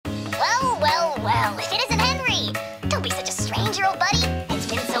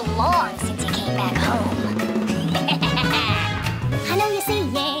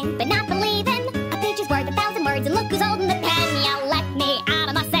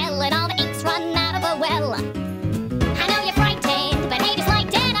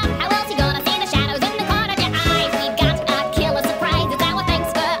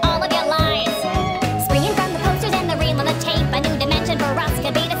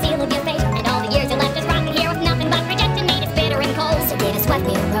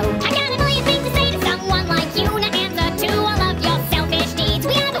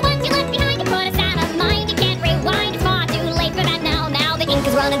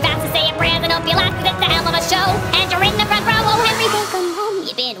running fast to say a prayer, then up your last, 'cause it's a hell of a show. And you're in the front row, oh Henry, welcome home.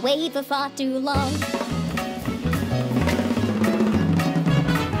 You've been away for far too long.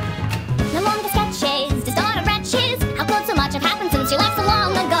 No longer sketches, distorted wretches. How could so much have happened since you left so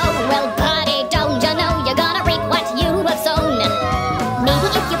long ago? Well, buddy, don't you know you're gonna reap what you have sown? Maybe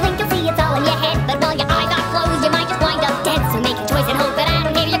if you blink, you'll see it's all in your head, but while your eyes are closed, you might just wind up dead. So make a choice and hope that I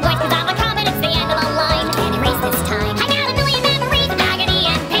don't hear your voice, 'cause I'm a comet, it's the end of the line. Can't erase this time. I got a million memories of agony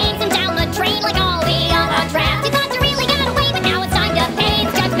and pain, sent down the drain like all the other drafts. You thought you really got away, but now it's time to pay.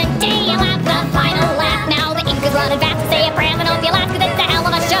 It's Judgment Day, you'll have the final laugh. Now the ink is running fast to say a prayer, then hope you laugh, 'cause it's a hell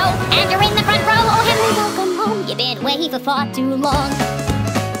of a show. And you're in the front row, oh Henry, welcome home. You've been away for far too long.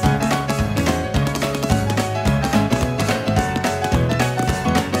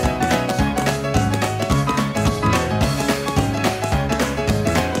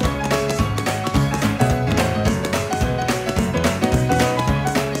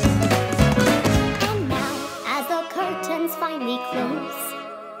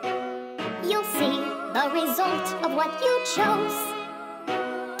 Of what you chose.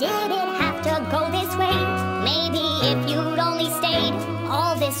 Did it have to go this way? Maybe if you'd only stayed,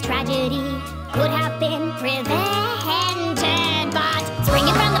 all this tragedy could have been prevented. But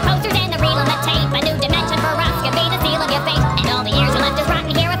springing from the posters and the reel on the tape, a new dimension for us could be the seal of your fate. And all the years you left us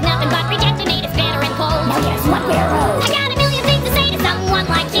rotten here with nothing but rejection made us bitter and cold. Now guess what we're owed? I got a million things to say to someone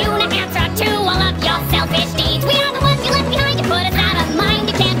like you, to answer to all of your selfish deeds. We are the ones you left behind to put us out of mind.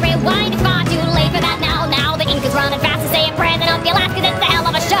 You can't rewind, it's far too late for that now. Running fast to say a prayer, then up your last, 'cause it's a hell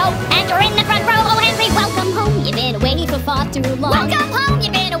of a show. And you're in the front row, oh Henry, welcome home. You've been away for far too long. Welcome home,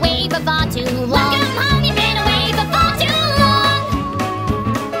 you've been away for far too long. Welcome home, you've been away for far too long.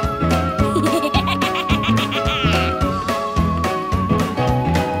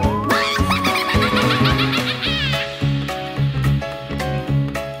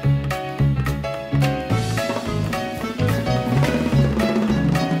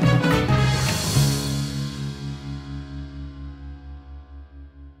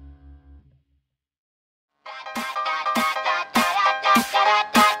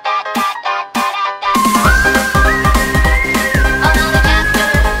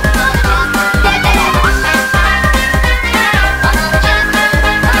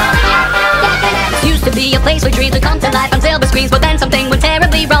 Place where dreams would come to life on silver screens, but then something went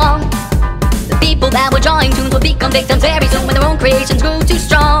terribly wrong. The people that were drawing tunes would become victims very soon when their own creations grew too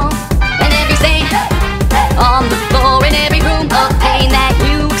strong. And every stain on the floor in every room of pain that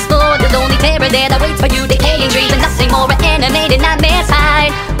you explore, there's only terror there that waits for you, decaying dreams and nothing more animated nightmares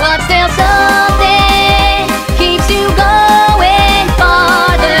hide. But still something keeps you going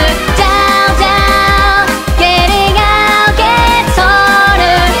farther down, down. Getting out gets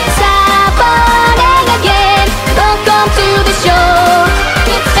harder. Stop running again. Welcome to the show.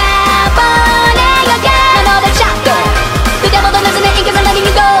 It's happening again. Another chapter. The devil don't listen to ink isn't letting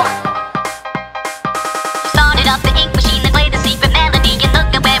you go. You started up the ink machine that played the secret melody, and look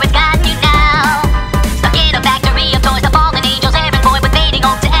at where it's gotten you now. Stuck in a factory of toys, the fallen angels, errand boy with fading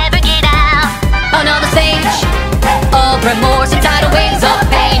hope to ever get out. Another stage of remorse and tidal waves of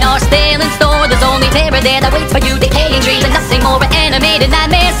pain are still in store. There's only terror there that waits for you, decaying dreams and nothing more animated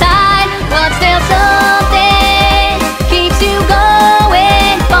nightmare side. But still something keeps you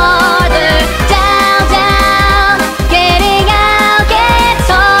going farther down, down. Getting out gets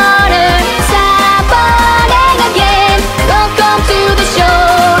harder. Stop running again. Welcome to the show.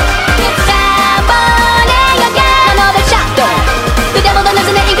 It's happening again. Another chapter. The devil don't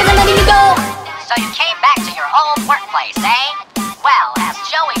listen to ink isn't letting you go. So you came back to your old workplace, eh? Well, as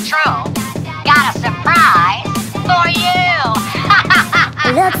Joey True, got a surprise for you.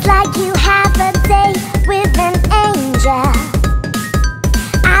 Looks like you have a date with an angel.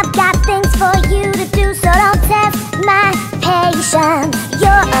 I've got things for you to do, so don't test my patience.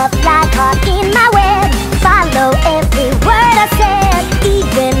 You're a fly caught in my web. Follow every word I said,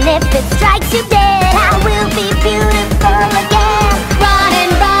 even if it strikes you dead. I will be beautiful again. Run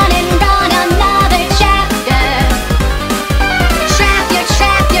and run and run another chapter. Trap, you're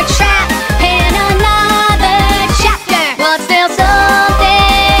trapped, you're trapped in another chapter. But still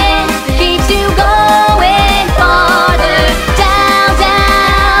something keeps you going farther down,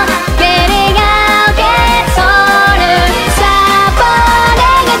 down. Getting out gets harder. Stop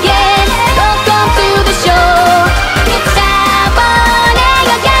running again. Welcome to the show. It's happening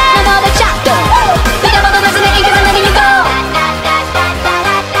again. Another chapter. The devil don't listen to ink isn't letting you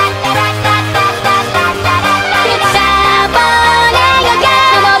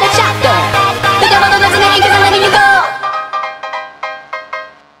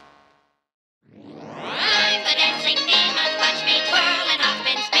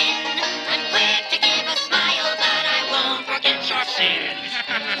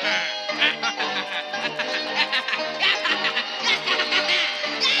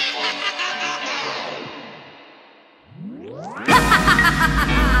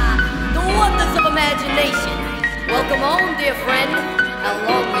wonders of imagination. Welcome home, dear friend. How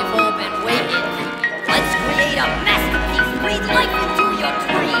long we've all been waiting. Let's create a masterpiece, breathe life into your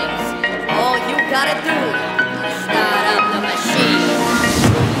dreams. All you gotta do is start up the machine.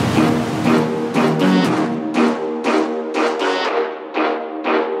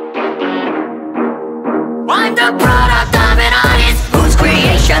 I'm the product of an artist whose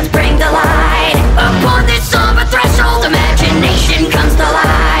creations bring the light. Upon this somber threshold, imagination comes to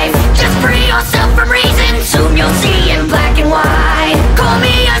life. Just free yourself from reason, soon you'll see in black and white. Call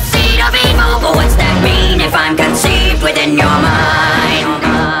me a seed of evil, but what's that mean if I'm conceived within your mind?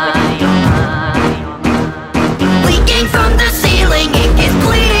 Leaking from the ceiling, ink is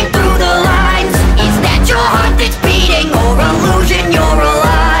bleeding through the lines. Is that your heart that's beating, or illusion you're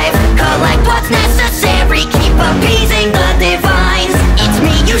alive? Collect what's necessary, keep appeasing the divines. It's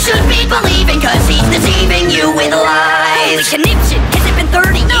me you should be believing, cause he's deceiving you with lies. Holy conniption, has it been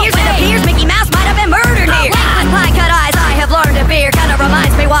 30 years? It appears Mickey Mouse might have been murdered here. With pie cut eyes, I have learned to fear. Kinda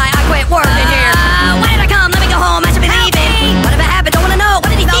reminds me why I quit working here. Why did I come? Let me go home, I should be leaving. Whatever happened, don't wanna know. What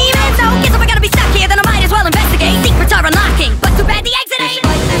did he even? So, guess if we're gonna be stuck here, then I might as well investigate. Secrets are unlocking, but too bad the exit ain't.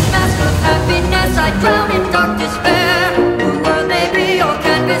 Like this mask of happiness, I drown in dark despair. The world may be your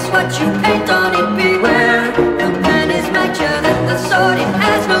canvas, what you paint on it, beware. The pen is mightier than the sword, it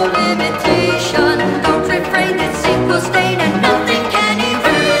has no limitation. Don't refrain, this ink will stain and nothing can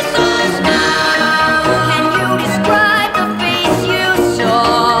erase us now. Can you describe the face you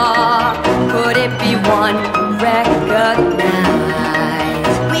saw? Could it be one recognized?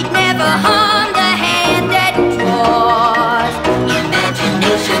 We'd never harm the hand that draws.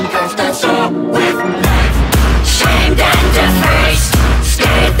 Imagination cursed us all with life. Shamed and defaced,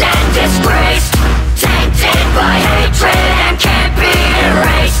 scathed and disgraced, tainted by hatred and can't be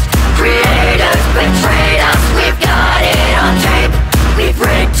erased. Creators betrayed us, we've got it on tape. We've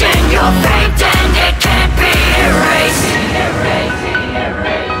written your fate and it can't be erased.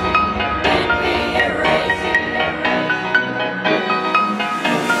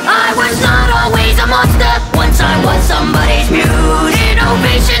 I was not always a monster, once I was somebody's muse.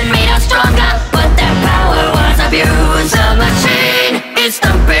 Innovation made us stronger, but that power was abused. The machine is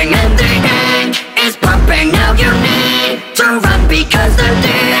thumping and the ink is pumping. Now you need to run because the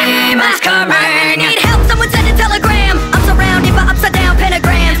demon's coming. I need help, someone send a telegram. I'm surrounded by upside down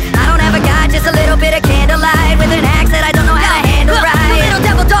pentagrams. I don't have a guide, just a little bit of candlelight with an axe that I don't know how to handle right. The little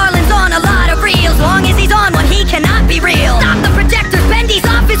devil Darlin's on a lot of reels. Long as he's on one, he cannot be real. Stop the projectors, Bendy's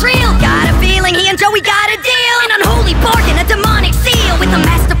off his reel. Got a feeling he and Joey got a deal. An unholy bargain, a demonic seal with a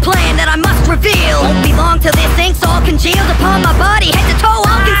master plan that I must reveal. Won't be long till this ink's all congealed upon my body, head to toe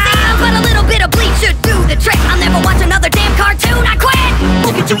all concealed. But a little bit of bleach should do the trick. I'll never watch another damn cartoon, I quit.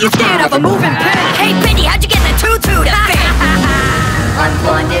 Look at you, you're scared of a moving pen. Hey Bendy, how'd you get the tutu to fit? I'm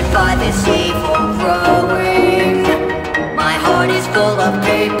blinded by this evil growing. My heart is full of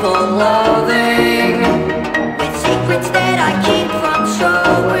people loving, with secrets that I keep from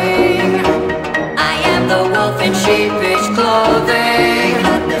showing. I am the wolf in sheepish clothing.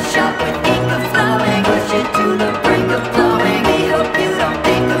 At the shop with ink of flowing, push it to the brink of blowing. We hope you don't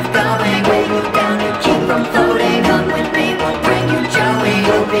think of going, weigh you down to keep from floating. Come with me, we'll bring you Joey.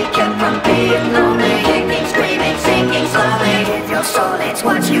 You'll be kept from being lonely, kicking, screaming, sinking slowly. With your soul, it's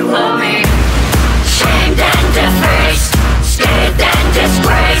what you owe me. Shamed and defaced, scathed and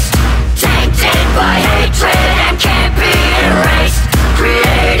disgraced, tainted by hatred and can't be erased.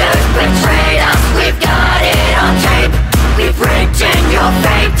 Creators betrayed us, we've got it on tape. We've written your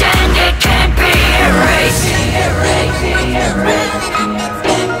fate and it can't be erased.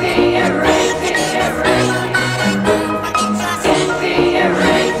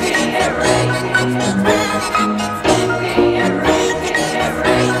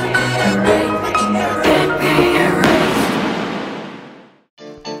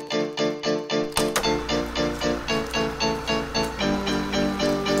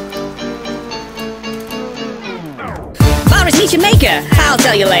 Maker, I'll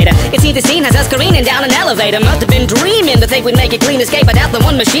tell you later. You see, the scene has us careening down an elevator. Must have been dreaming to think we'd make it clean escape. I doubt the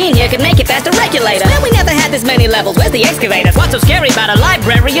one machine here could make it past a regulator. Well, we never had this many levels. Where's the excavator? What's so scary about a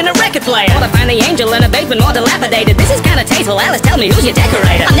library and a record player? Wanna find the angel in a basement more dilapidated. This is kinda tasteful. Alice, tell me, who's your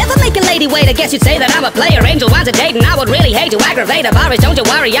decorator? I'll never make a lady wait. I guess you'd say that I'm a player. Angel wants a date and I would really hate to aggravate her. Boris, don't you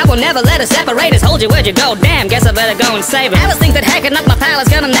worry, I will never let her separate us. Hold you, where'd you go? Damn, guess I better go and save her. Alice thinks that hacking up my pal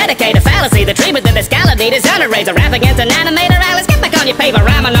is gonna medicate a fallacy. The treatment that escaladate is underrated. Rap against an animator. Alice, get back on your paper.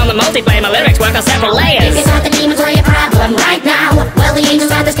 Rhyming on the multiplayer. My lyrics work on several layers. If it's not the demons or your problem right now, well, the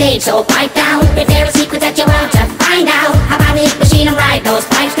angels on the stage, so pipe down. If there are secrets that you want to find out, how about this machine and write those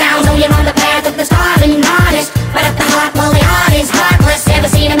pipes down? So you're on the path of the starving artist, but at the heart, well, the heart is heartless. Ever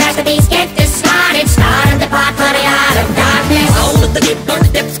seen a masterpiece get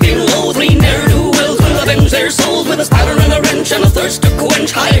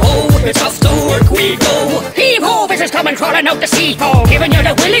crawling out the seafall, giving you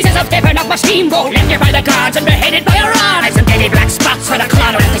the willies as I'm stepping up my steamboat. Left you by the guards and beheaded by your eyes. Some deadly black spots for the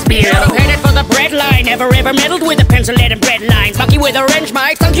cloud of the spear. Should've headed for the bread line, never ever meddled with the pencil lead and bread lines. Monkey with a wrench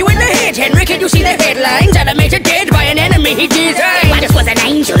might thunk you in the head. Henry, can you see the headlines? Animated dead by an enemy he designed. What if was an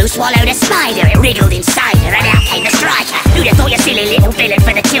angel who swallowed a spider? It wriggled inside her and out came the striker. Who'd have thought your silly little villain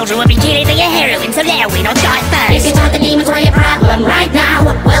for the children would be killing for your heroin, so there we don't die first. If you thought the demons were your problem right now,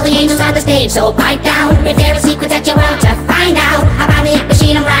 well, the angels on the stage, so pipe down. If there are secrets that you're out to find out, how about the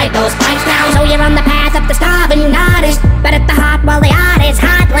machine and ride those pipes down? So you're on the path of the starving artist, but at the heart, well, the art is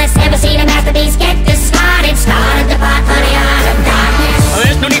heartless. Ever seen a masterpiece get discarded? Started the part for the art of darkness.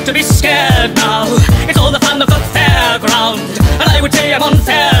 There's no need to be scared now. It's all the fun of the fairground, and I would say I'm on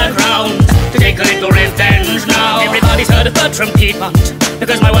fair ground to take a little revenge now. Everybody's heard of Bertram Piedmont,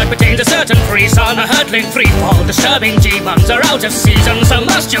 because my work pertains a certain frisson, a hurtling free fall. Disturbing demons are out of season, so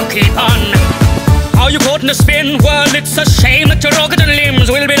must you keep on. Are you caught in a spin? Well, it's a shame that your organ and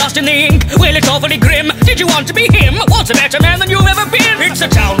limbs will be lost in the ink. Well, it's awfully grim. Did you want to be him? What's a better man than you've ever been? It's a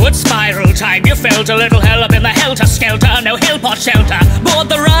downward spiral time. You felt a little hell up in the helter-skelter. No hellpot shelter.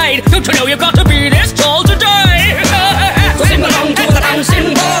 Board the ride. Don't you know you've got to be this tall to die? So sing along to the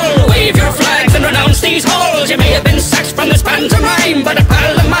bouncing ball. Wave your flags and renounce these halls. You may have been sacked from this pantomime, but a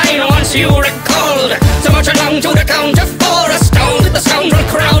pal of mine once you recalled. So much along to the count of four. Astounded the scoundrel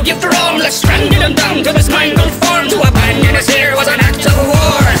crowd you've drawn. Left stranded and down to this mangled form. To abandon us here was an act of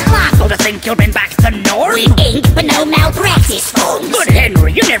war. It's awful to think you'll bring back the north. We ink, but no malpractice forms. Good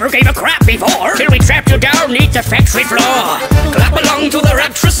Henry, you never gave a crap before, till we trapped you down neath the factory floor. Clap along to the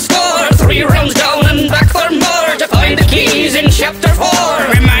rapturous score. 3 rounds down and back for more, to find the keys in chapter 4.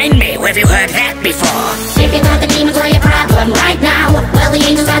 Remind me, have you heard that before? If you thought the demons were your problem right now, well, the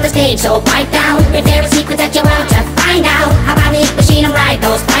angels on the stage, so pipe down. If there are secrets that you're out to find out, how about the machine and ride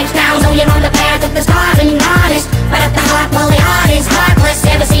those pipes down? So you're on the path of the starving artist, but at the heart, well, the art is heartless.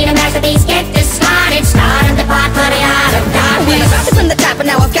 Ever seen a masterpiece get discarded? Started the part for the art of darkness. Well, the is in the tap and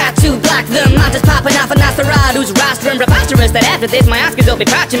now I've got to block them. I'm just popping off an Nosferatu's roster and preposterous that after this my Oscars will be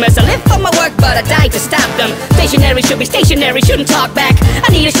posthumous. I live for my work, but I die to stop them. Stationary should be stationary, shouldn't talk back. I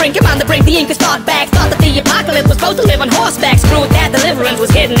need a shrink, I'm on the brink, the ink is fought back. Thought that the apocalypse was supposed to live on horseback. Screw that, deliverance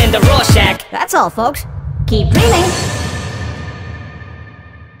was hidden in the Rorschach. That's all, folks. Keep dreaming.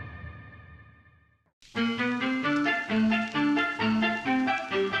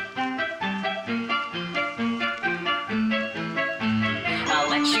 I'll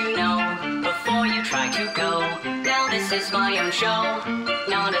let you know before you try to go. Now this is my own show.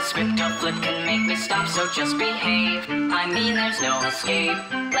 Not a script or flip can make me stop, so just behave. I mean, there's no escape.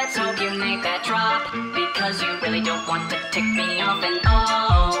 Let's hope you make that drop, because you really don't want to tick me off. And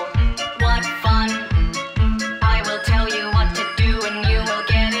oh, what fun. I will tell you what to do and you will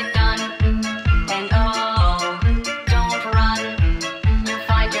get it done. And oh, don't run. You'll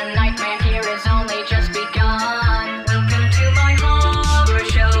find your nightmare here is only just begun. Welcome to my horror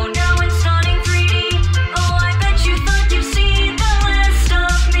show, now it's starting 3D. Oh, I bet you thought you've seen the last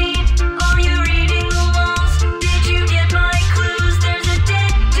of me. Are you reading the walls? Did you get my clues? There's a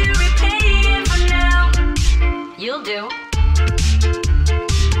debt to repay, and for now you'll do.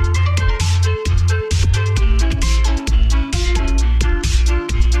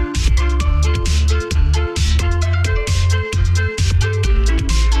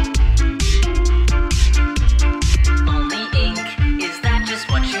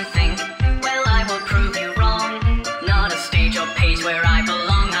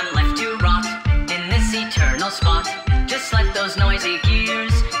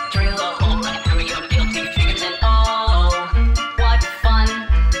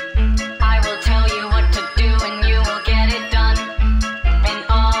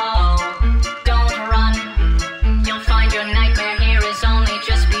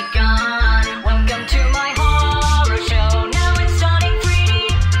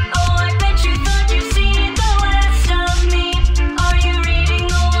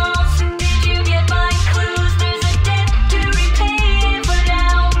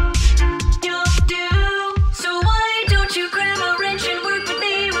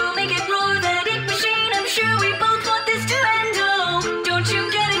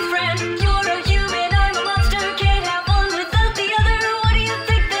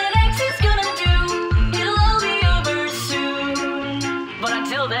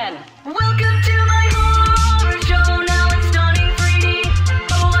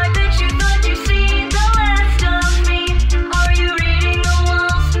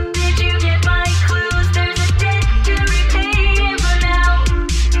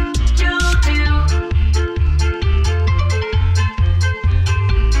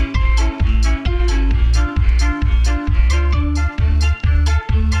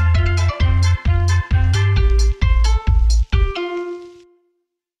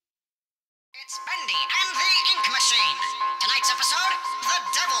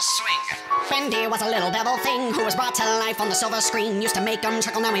 was a little devil thing who was brought to life on the silver screen. Used to make them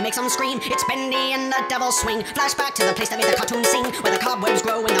chuckle, now he makes them scream. It's Bendy and the devil's swing. Flashback to the place that made the cartoon sing, where the cobwebs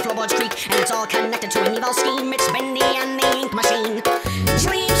grow and the floorboards creak, and it's all connected to an evil scheme. It's Bendy and the ink machine.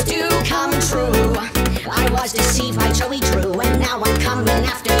 Dreams do come true. I was deceived by Joey Drew, and now I'm coming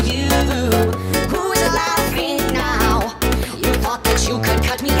after you. Who's laughing now? You thought that you could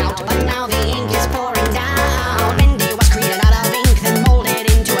cut me out, but now the ink is pouring down. Bendy was created out of ink, then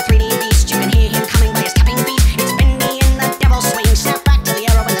molded into a 3D beast. You can hear him coming by his tapping feet. It's Bendy and the devil's swing. Snap back to the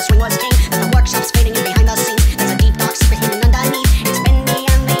era when the swing was king. Then the workshop's fading in behind the scenes. There's a deep dark secret hidden underneath. It's Bendy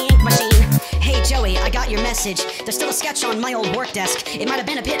and the ink machine. Hey Joey, I got your message. There's still a sketch on my old work desk. It might have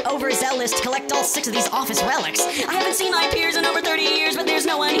been a bit overzealous to collect all 6 of these office relics. I haven't seen my peers in over 30 years, but there's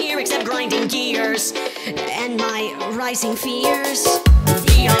no one here except grinding gears and my rising fears.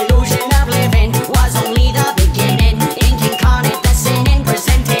 The illusion of living was only the beginning. Ink incarnate, the sinning,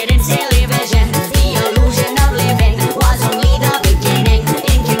 presented in silly vision. The illusion of living was only the beginning.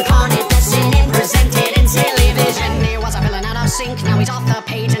 Ink incarnate, the sinning, presented in silly vision. He was a villain out of sync, now he's off the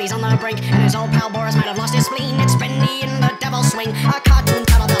page and he's on the brink, and his old pal Boris might have lost his spleen. It's Bendy in the devil's swing, a cartoon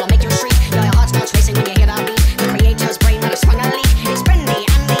title that'll make you shriek. Your heart starts racing when you hear that beat. The creator's brain might have sprung a leak. It's Bendy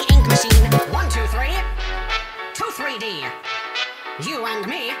and the ink machine. 1, 2, 3, 2, 3D. You and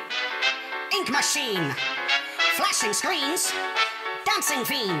me, ink machine. Flashing screens, dancing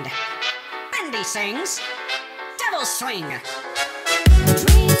fiend. Bendy sings, devil's swing.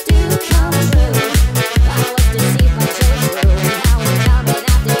 Dreams do come true. I was deceived by Joey Drew, now I'm coming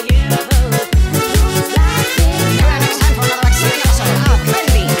after you. Who's laughing? And it's time for another exciting episode of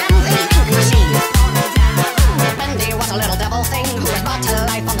Bendy and the ink machine. Bendy was a little devil thing who was brought to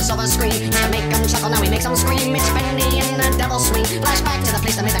life on the silver screen. To make them chuckle, now he makes them scream. It's Bendy and the devil's swing. Flashback to the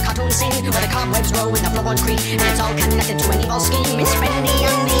place that made the cartoon sing, where the cobwebs grow and the floorboards creak, and it's all connected to an evil scheme. It's Bendy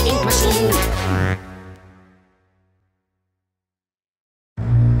and the ink machine.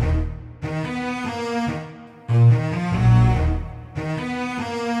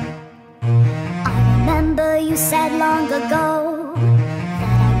 You said long ago that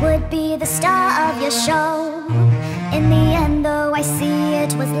I would be the star of your show. In the end, though, I see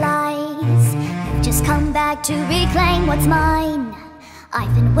it was lies. You've just come back to reclaim what's mine.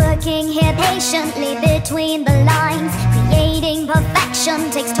 I've been working here patiently between the lines. Creating perfection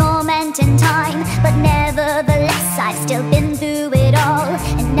takes torment and time, but nevertheless, I've still been through it all,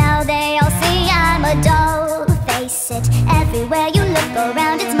 and now they all see I'm a doll. Face it, everywhere you look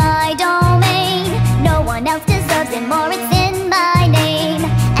around, it's my domain. No one else deserves it more, it's in my name.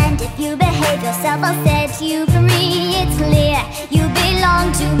 And if you behave yourself, I'll set you free. It's clear you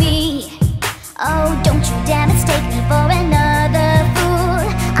belong to me. Oh, don't you dare mistake me for another fool.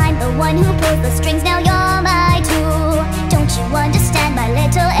 I'm the one who pulls the strings, now you're my tool. Don't you understand, my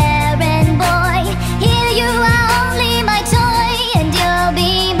little errand boy? Here you are, only my toy, and you'll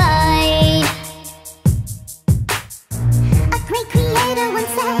be mine. A great creator once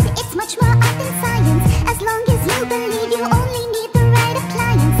said, it's much more art than science. As long as you believe, you only need the right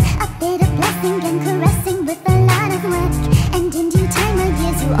appliance. A bit of blessing and caressing with a lot of work, and in due time, my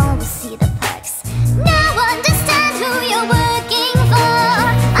dears, you all will see the perks. Now understand who you're working for.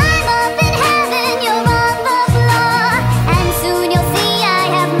 I'm up in heaven, you're on the floor, and soon you'll see I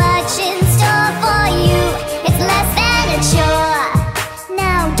have much in store for you. It's less than a chore.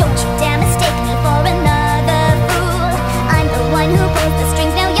 Now don't you dare mistake me for another fool. I'm the one who pulls the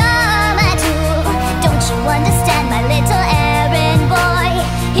strings, now you're my tool. Don't you understand, my little errand boy?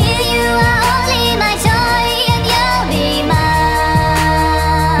 Here you are, only my toy, and you'll be mine.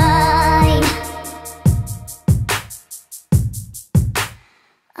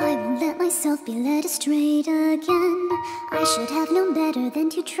 I won't let myself be led astray again. I should have known better than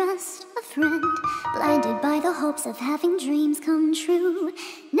to trust a friend, blinded by the hopes of having dreams come true.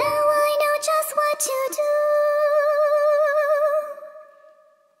 Now I know just what to do.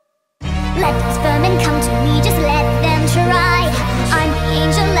 Let those vermin come to me, just let them try. I'm the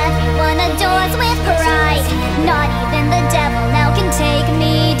angel everyone adores with pride. Not even the devil now can take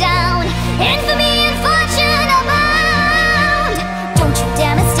me down. Infamy and fortune abound. Don't you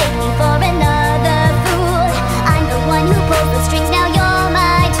dare mistake me for another fool. I'm the one who pulls the strings, now you're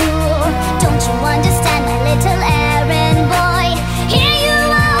my tool. Don't you understand, my little errand boy? Here you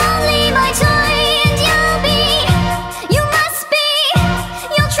are, only my toy, and you'll be, you must be,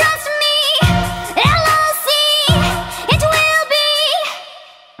 you'll trust me, LOC, it will be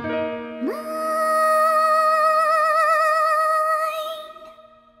mine.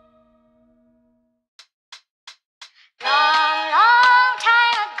 Long, long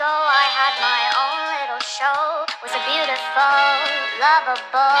time ago, I had my own little show. It was a beautiful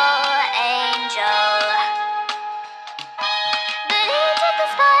lovable angel. But he took the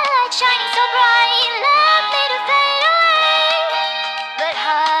spotlight shining so bright, left me to fade away. But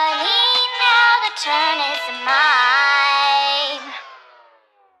honey, now the turn is mine.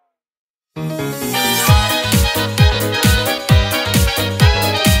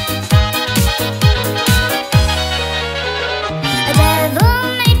 A devil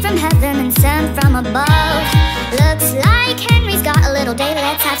made from heaven and sent from above. Looks like Henry's got a little day,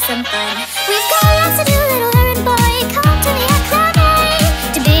 let's have some fun. We've got lots to do, little errand boy, come to me at Club A.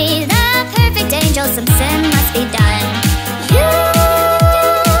 To be the perfect angel, some sin must be done. You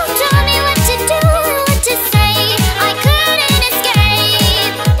told me what to do, what to say, I couldn't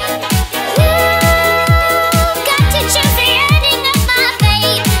escape. You got to choose the ending of my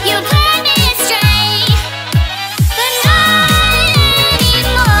fate, you put me astray. But not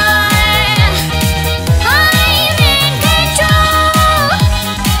anymore, I'm in control.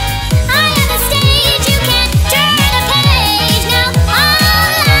 I am the stage, you can't turn the page. Now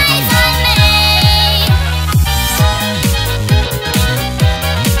all eyes on me.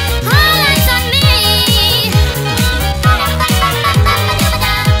 All eyes on me.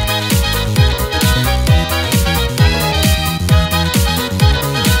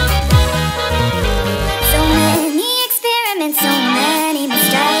 So many experiments, so many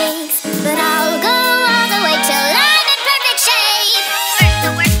mistakes, but I'll go all the way till I'm in perfect shape. First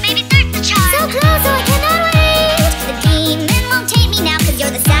the work, baby, third the charm. So close, so I cannot wait. The demon won't take me now, 'cause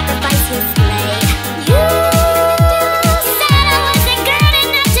you're the sacrifice you slay. You said I wasn't good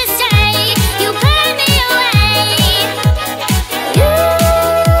enough to stay. You put me away. You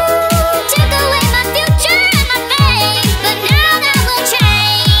took away my future and my faith, but now that will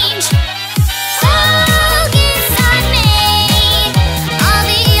change. Focus on me, I'll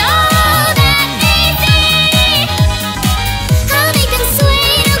be all that they see. I'll make them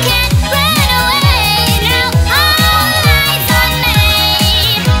sway, who can't run away. Now all eyes on me.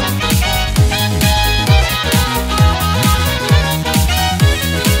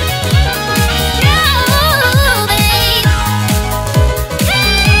 No, babe.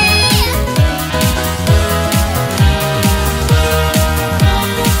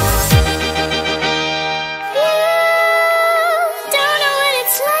 You don't know what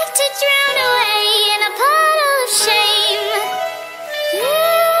it's like to drown away in a puddle of shame.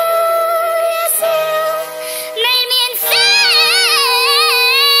 Yes, you made me insane.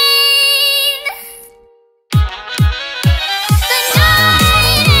 But not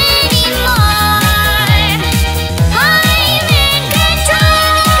anymore, I'm in control.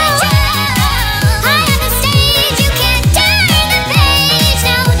 I am the stage, you can't turn the page.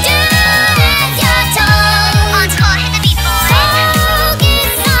 Now do as you're told. On score, hit the beat, boy.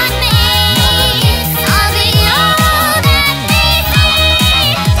 Focus on me, I'll be all that they say.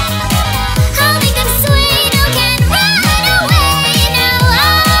 I'll make them sway, who can't run away. Now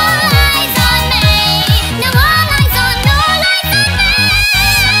all eyes on me. Now all eyes on me.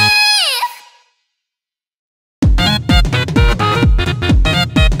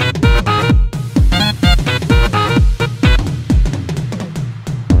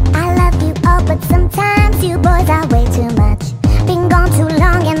 I love you all, but sometimes you boys are way too much. Been gone too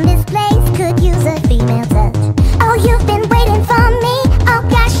long and this place could use a female touch. Oh, you've been waiting for me. Oh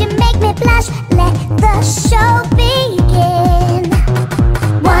gosh, you make me blush. Let the show begin.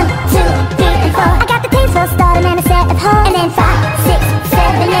 1, 2, 3, and 4. I got the taste for starting and a set of home. And then 5, 6,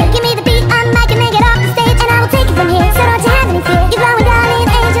 7, 8. Give me the beat, unmic and then get off the stage, and I will take it from here. So don't you have any fear. You're glowing, darling,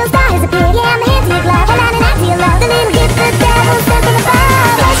 angel stars appear. Yeah, I'm the hand to your glove, and I'm an eye to your love. The little gift the devil sent from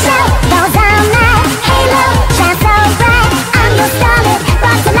above. The show goes all night. Halo shines so bright. I'm your starlet,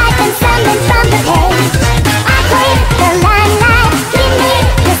 brought to life and summoned from the page. I claim the limelight. Give me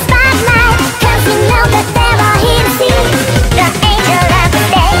the spotlight, 'cause you know that there are heroes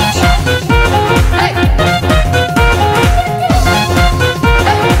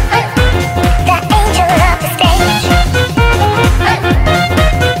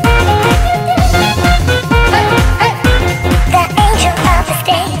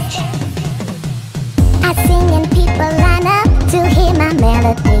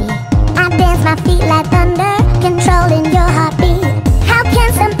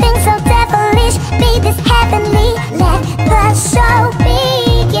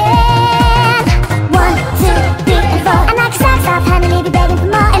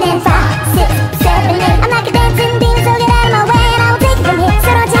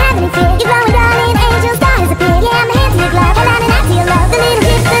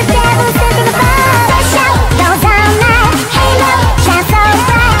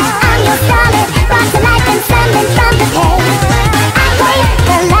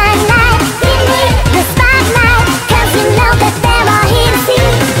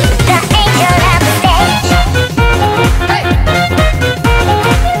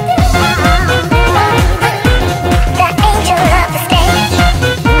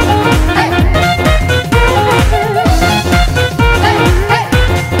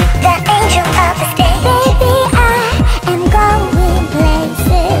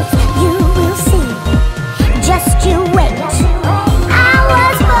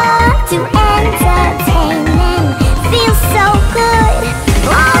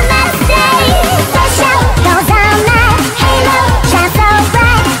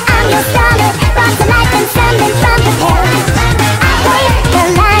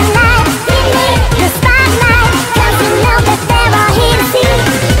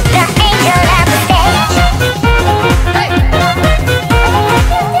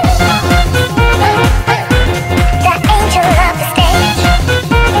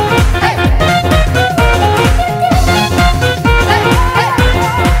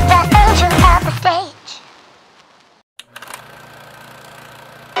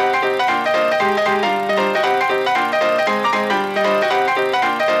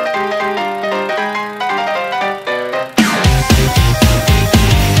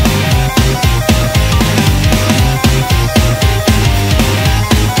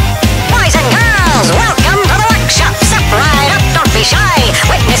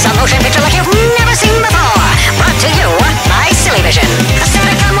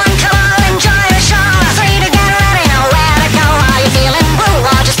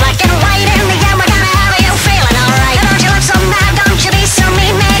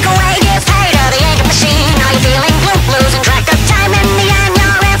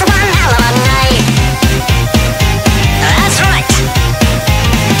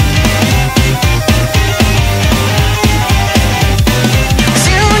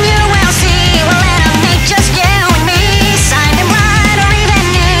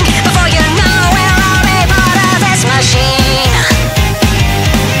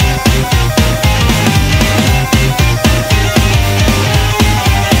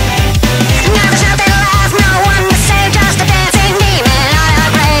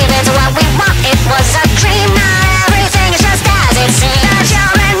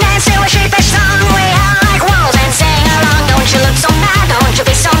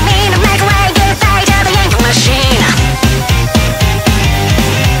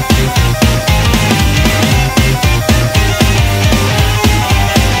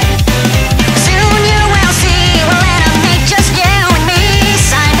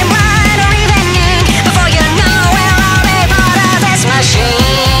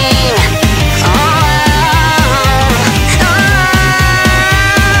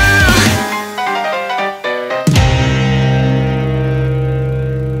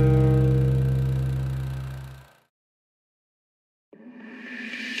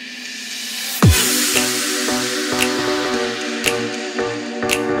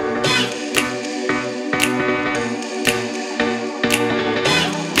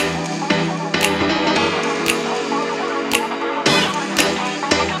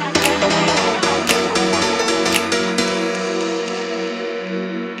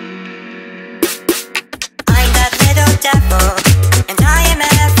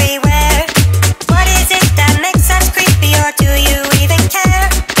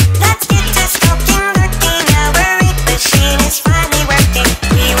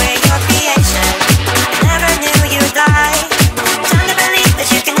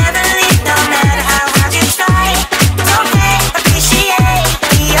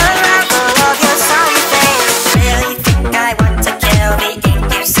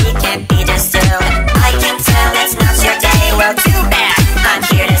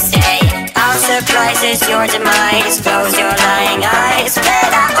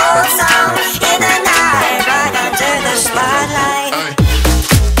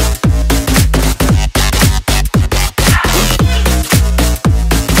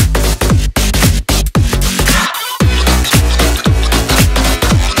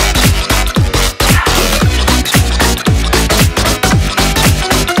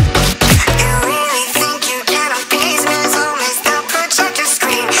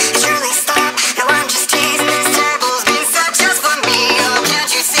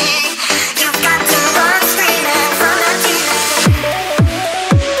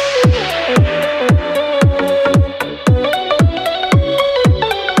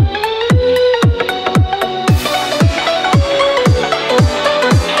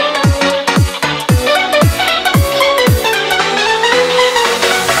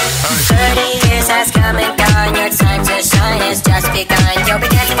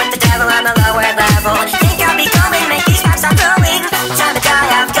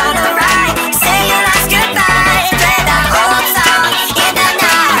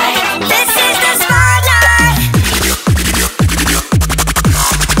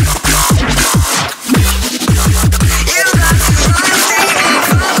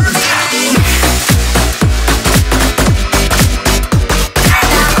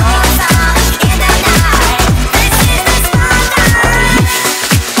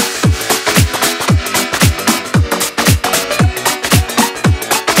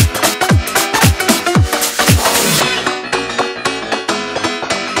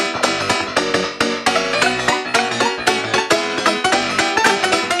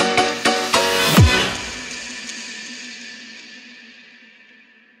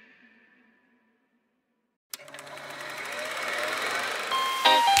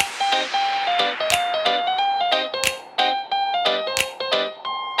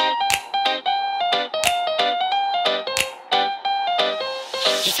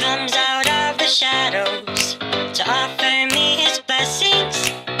He comes out of the shadows to offer me his blessings.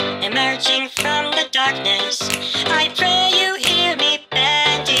 Emerging from the darkness, I pray you hear me,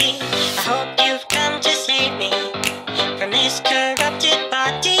 Bendy. I hope you've come to save me from this corrupted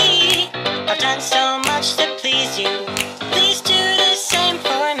body. I've done so much to please you. Please do the same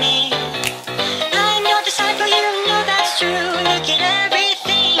for me. I'm your disciple, you know that's true. Look at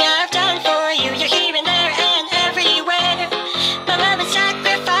everything I've done for you. You're here and there and everywhere. My love and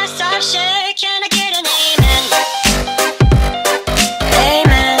sacrifice I've shared. Can I get an amen?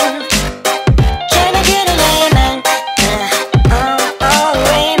 Amen. Can I get an amen? Oh,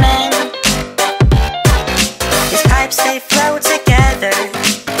 amen. These pipes, they flow together.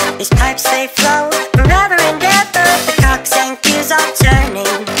 These pipes, they flow forever and ever. The cocks and gears are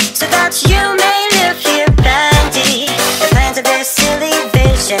turning so that you may live here, Bendy. The plans of this silly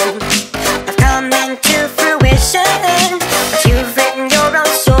vision have come into fruition. But you've written your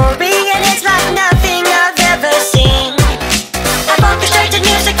own story and it's like nothing I've ever seen. I've orchestrated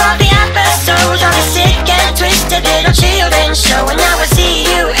music for the episodes of a sick and twisted little children's show, and now I see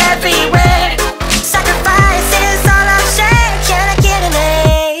you everywhere. Sacrifice is all I've shared. Can I get an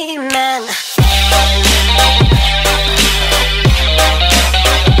amen?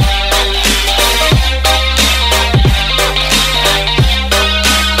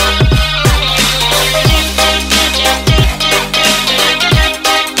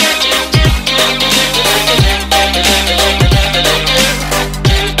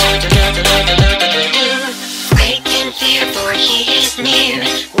 Wake in fear, for he is near,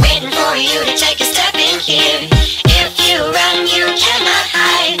 waiting for you to take a step in here. If you run, you cannot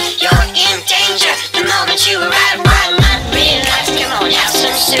hide. You're in danger the moment you arrive. Why not realize? Come on, have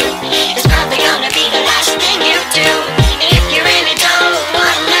some soup. It's probably gonna be the last thing you do. If you really don't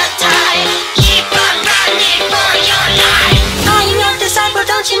wanna die, keep on running for your life. Are you not disciple?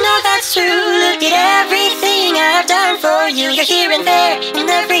 Don't you know that's true? Look at everything I've done for you. You're here and there and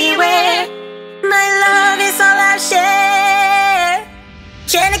everywhere. My love is all I share.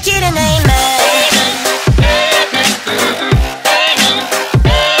 Can I get an amen?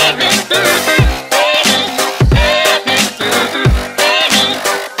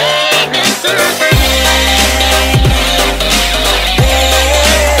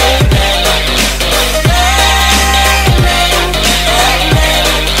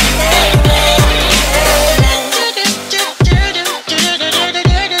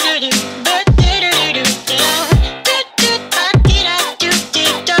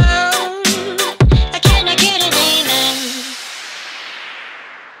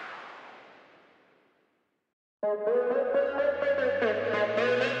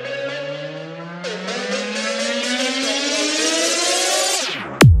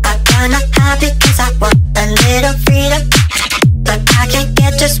 Because I want a little freedom, but I can't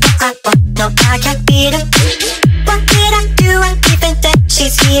get just what I want. No, I can't beat him. What did I do? I'm even dead.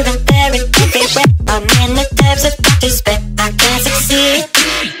 She's here and there and everywhere. I'm in the depths of despair. I can't succeed.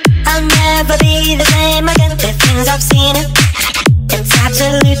 I'll never be the same again. The things I've seen, it's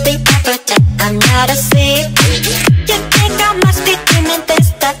absolutely evident. I'm not asleep. You think I must be dreaming this?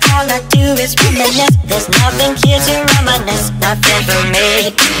 That all I do is reminisce. There's nothing here to reminisce. Nothing for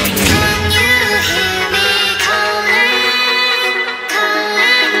me.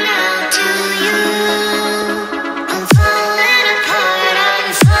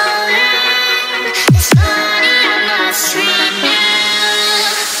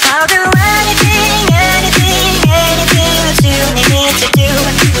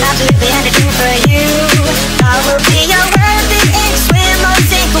 Absolutely anything for you. I will be your worthy ink swim or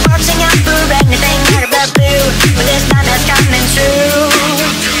sink, watching out for anything out of the blue. But this time it's coming true.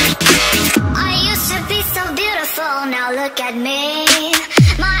 I used to be so beautiful, now look at me.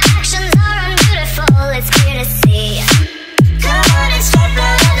 My actions are unbeautiful, it's clear to see. Come on and step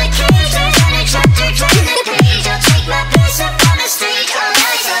out of the cage, there's any chapter, turn the page. I'll take my place up on the stage, all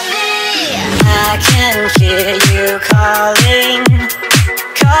eyes on me. I can hear you calling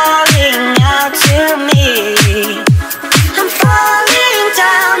out to me. I'm falling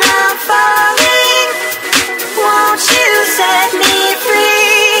down, I'm falling. Won't you set me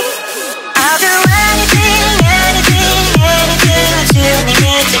free? I'll do anything that you need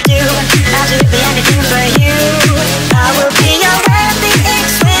me to do. Absolutely anything for you. I will be your worthy ink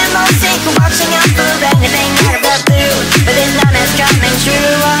swim or sink, watching out for anything out of the blue. But this time it's coming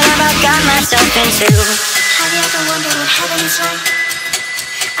true. What have I got myself into? Have you ever wondered what heaven is like?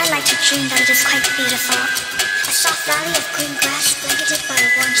 I like to dream that it is quite beautiful. A soft valley of green grass blanketed by a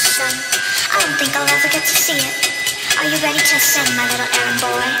warm sun. I don't think I'll ever get to see it. Are you ready to ascend, my little errand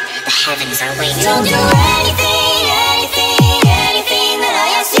boy? The heavens are waiting. You'll do anything that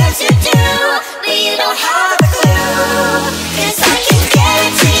I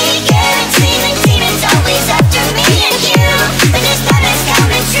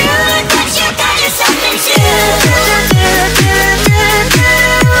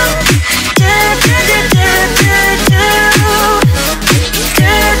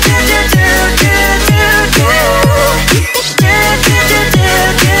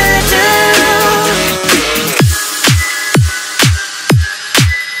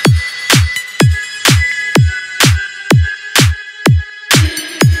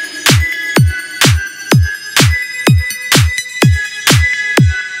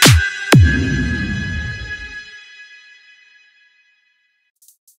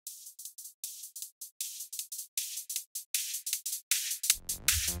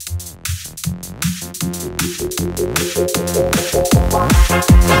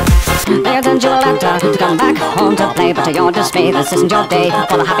They attend your letter to come back home to play, but to your dismay, this isn't your day,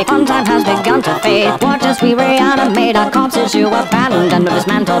 for the happy fun time has begun to fade. Watch as we reanimate our corpses you abandoned or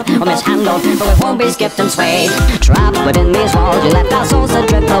dismantled or mishandled, but we won't be skipped and swayed. Trapped within these walls, you left our souls to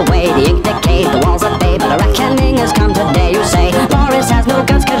drip away. The ink decayed, the walls are bay, but a reckoning has come today. You say Boris has no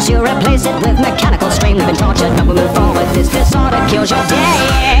guts cause you replace it with mechanical strain. We've been tortured, but we move forward. This disorder kills your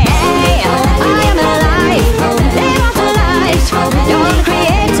day. I am alive, immortalized. You're the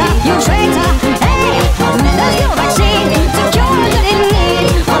creator, you traitor. Hey, there's no vaccine to cure what you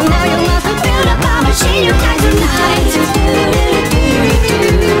need. Well, now you must have built up our machine. You die tonight.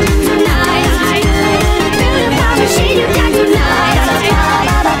 Tonight, build up our machine. You die tonight.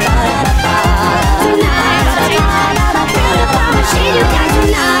 Tonight, build up our machine. You die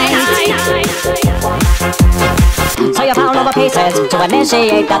tonight. So you pound over pieces to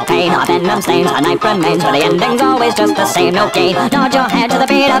initiate the pain. Our venom stains, our knife remains, but the ending's always just the same, no gain. Nod your head to the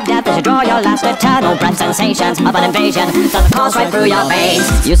beat of death as you draw your last eternal breath. Sensations of an invasion send the course right through your veins.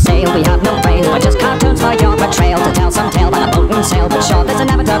 You say we have no brains, we're just cartoons for your betrayal. To tell some tale by a boat and sail, but sure this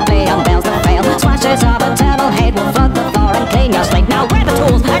inevitably unveils the fail. Splashes of eternal hate will flood the floor and clean your slate. Now we're the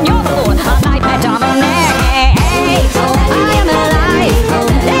tools and you're the fool, our nightmare dominates. I am alive,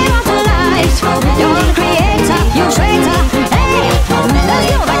 immortalized. You're the creator, you traitor. Hey, there's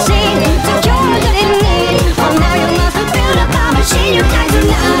no vaccine to cure what you need. Well, now you must have built up our machine. You die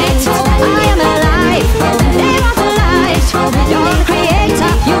tonight. I am alive, immortalized. You're the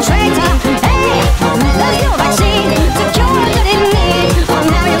creator, you traitor. Hey, there's no vaccine to cure what you need. Well,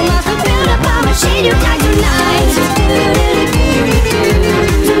 now you must have built up our machine. You die tonight.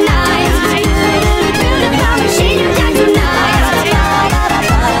 Tonight, build up our machine. You die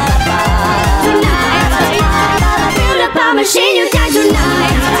tonight. Machine, you die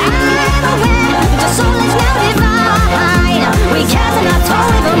tonight. I'm aware that your soul is now divine. We cast an toll,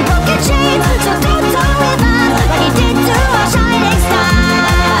 even broken chains. So don't toll with us like he did to our shining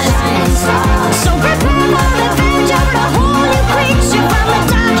stars. So prepare for revenge over the whole new creature from the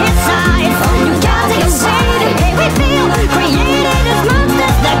darkest side. You gotta insane the way we feel, created as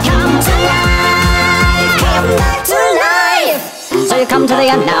monsters that come to life. Come back to life. So you come to the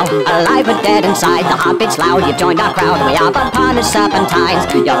end now, alive but dead inside. The heartbeat's loud, you've joined our crowd. We are but punished serpentines.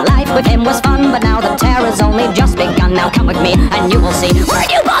 Your life with him was fun, but now the terror's only just begun. Now come with me and you will see where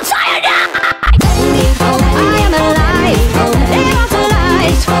you got Cyanide. I am alive,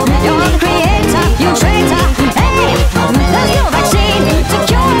 immortalized. You're the creator, you traitor. Hey, there's no vaccine to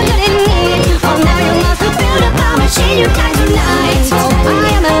cure what you need. Well, now you must have built up our machine. You die tonight. I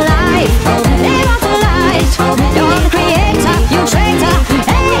am alive, immortalized. You're the creator, you traitor.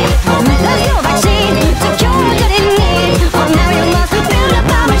 Hey, there's no vaccine to cure what you need. Well, now you must have built up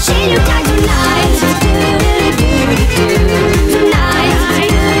our machine. You die tonight. Tonight,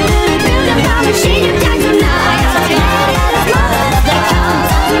 build up our machine. You die tonight.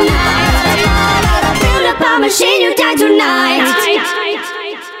 Tonight, build up our machine. You die tonight.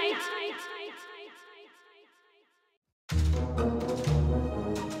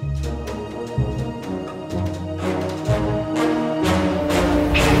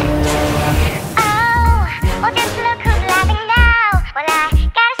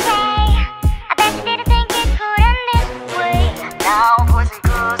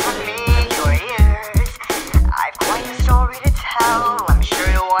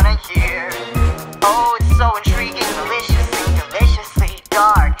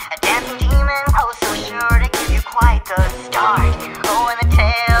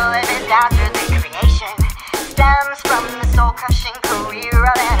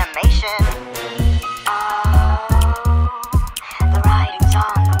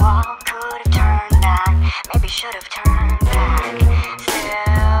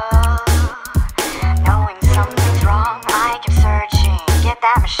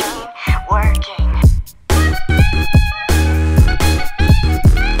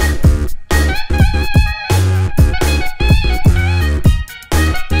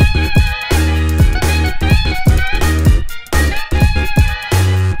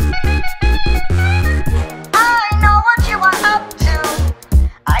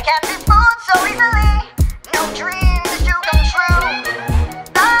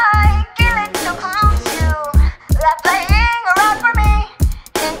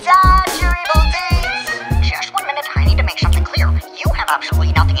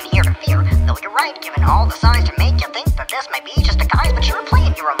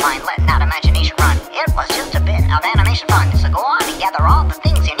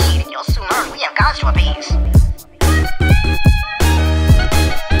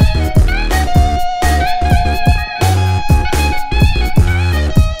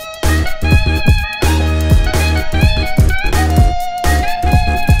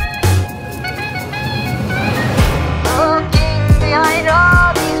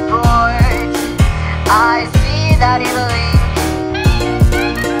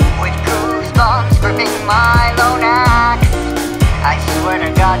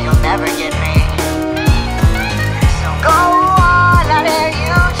 God, you'll never get me. So go on, I dare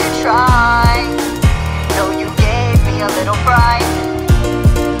you to try. Though you gave me a little fright,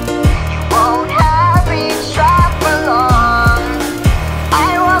 you won't have each track for long.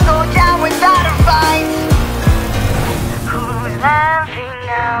 I won't go down without a fight. Who's laughing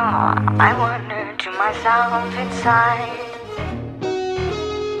now? I wonder to myself inside.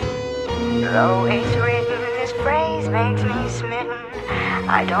 Though it's written, this phrase makes me smitten.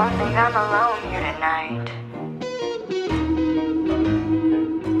 I don't think I'm alone here tonight.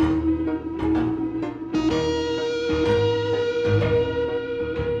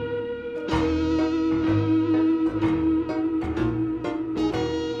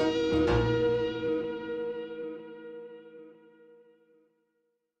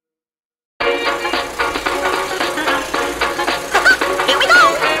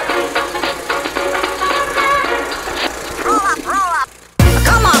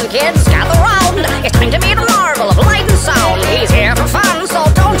 Kids, gather round. It's time to meet a marvel of light and sound. He's here for fun, so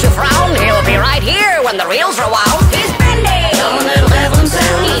don't you frown. He'll be right here when the reels are wound. He's Bendy, on a little level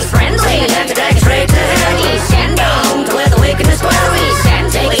himself. He's friendly, and to take it straight to hell. He's sending down to where the wickedness dwell. He's sending,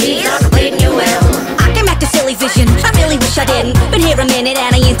 take it easy, completing you well. I came back to silly vision, I really wish I didn't. Been here a minute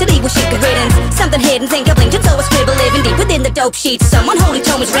and I instantly wish it could riddance. Something hidden, think I blinked and so I scribble living deep within the dope sheets. Someone holy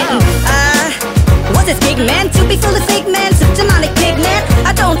told me's written. Was this big man to be full of fake men? Some demonic pigment?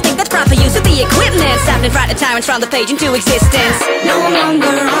 I don't think that's proper use of the equipment. Stopping frightening tyrants from the page into existence. No longer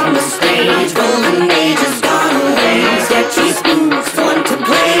on the stage, golden age has gone away. Sketchy spoofs, fun to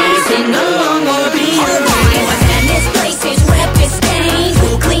play. Sing along or be away. And this place is rep is stained.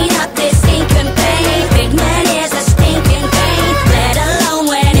 Who'll clean up this stinking pain? Big man is a stinking pain, let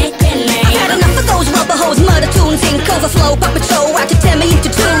alone when it can name. I've had enough of those rubber hose, murder tunes, ink overflow, puppet show, out to 10 million to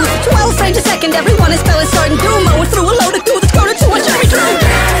 2. 12 frames a second, everyone is spelling starting doom. Mowing through a load of goo that's grown into a Chevy Drew.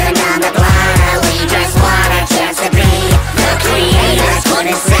 Down on the block, we just want a chance to be the creators.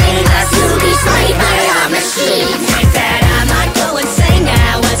 Couldn't save us to be slaved by our machines. Think that I might go insane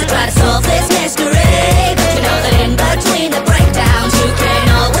now as I try to solve this mystery. But you know that in between the breakdowns, you can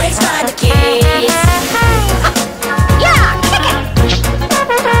always find the keys. Yeah, kick it!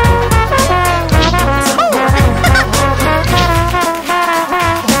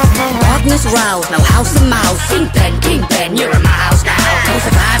 Darkness rouse, no house and mouse. Kingpin, you're in my house now. No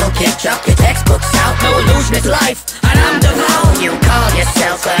survival kit, chuck your textbooks out. No illusion is life, and I'm devout. You call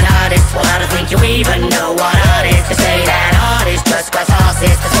yourself an artist, well I don't think you even know what art is. To say that art is just cross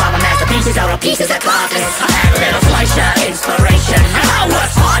horses, that's why my masterpieces are all pieces of carcass. I had a little flash of inspiration, and I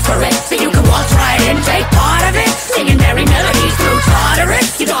worked hard for it, so you can walk right in, take part of it. Singing merry melodies through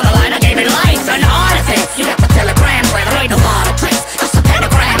Tartarus. You draw the line, I gave it life, an artifice. You got the telegrams where there ain't a lot of tricks, just a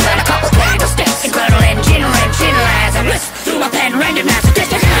pentagram and a couple candlesticks. Infernal engine, Lazarus. Through my pen, random master,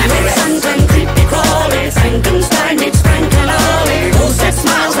 distant hammer. Sunken, creepy, crawly, Frankenstein, it's Frankenolly. Who said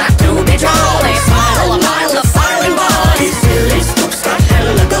smiles have to be jolly? Smile a mile of firing body. Silly scoops got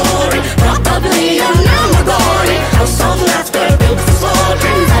hella gory, probably an allegory. House of laughter built for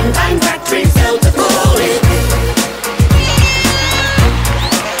slaughtering, Valentine factory fell to glory.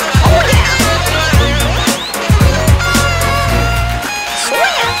 Oh yeah!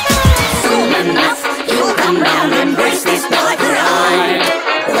 Swing it! Soon enough, you'll come down and embrace this dark ride.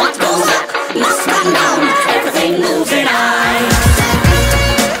 What goes up must come down, everything moves in eye.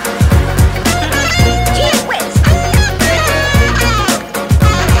 Gee whiz!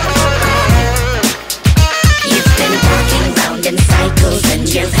 You've been walking round in cycles and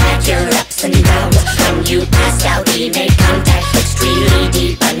you've had your ups and downs. When you passed out, we made contact extremely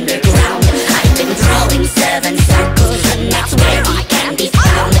deep underground. I've been drawing 7 circles and that's where I can be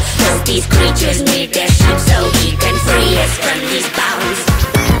found. 'Cause these creatures need their sheep so he can free us from these bounds.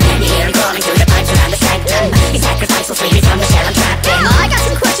 And here I'm crawling through the pipes around the sanctum. His sacrifice will free me from the shell I'm trapped in. I got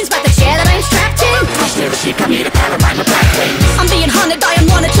some questions about the chair that I'm strapped in. Hush, little sheep, come here to paralyze my black wings. I'm being hunted by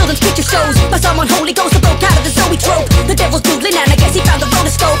unwanted children's picture shows by someone Holy Ghost that broke out of the Zoe trope. The devil's doodling and I guess he found the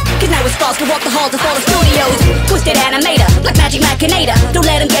rotoscope. 'Cause now his balls can walk the halls of all the studios. Twisted animator, like magic machinator. Don't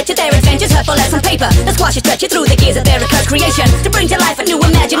let him get you, their adventures hurtful as on paper. Let's squash and stretch you through the gears of their accursed creation to bring to life a new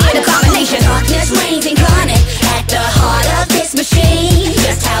imaginary abomination. Darkness reigns incarnate at the heart of this machine.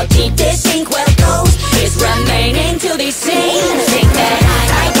 Just how deep this inkwell goes is remaining to be seen. Think that I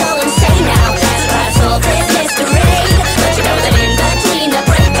might go insane now as I solve this mystery. But you know that in between the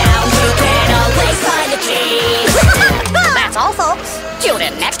breakdowns, you can always find the keys. That's all, folks. Tune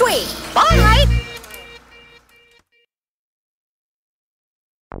in next week. Bye.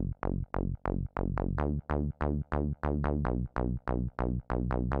 This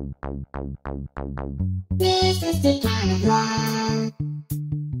is the kind of love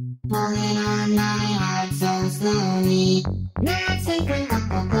falling on my heart so slowly, not sacred up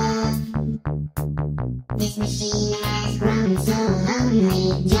above. This machine has grown so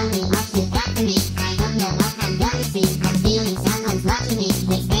lonely, jumping off the back of me. I don't know what I'm gonna see. I'm feeling someone's watching me.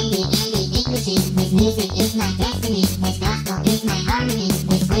 This baby ain't an ink machine. This music is my destiny. This gospel is my harmony.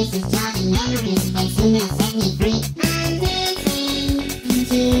 This place is jogging memories, and soon they'll set me free. I'm dancing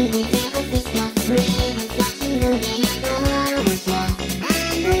into the devil's discovery. Reflection moving at the horror show.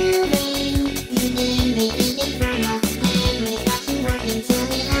 I'm moving in the inferno. Memories watching working till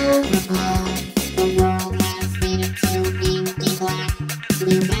we overflow. The world has faded to inky black.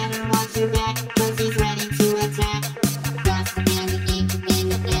 You better watch your back, 'cause he's ready to attack. That's the Bendy ink in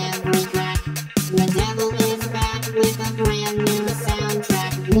every crack. The devil is back with a brand new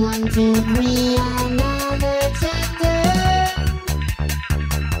soundtrack. 1, 2, 3, another chapter.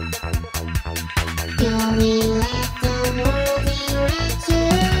 Glory left the world in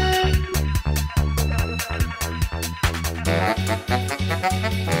rapture.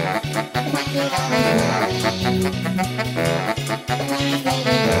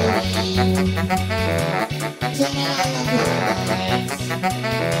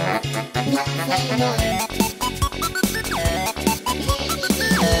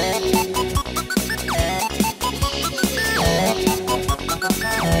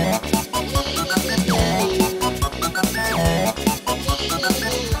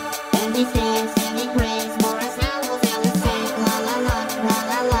 And they stand singing praise, Morris Howell's Ellison. La la la, la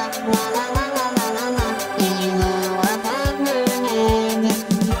la la, la la la la la la la. In low above her head,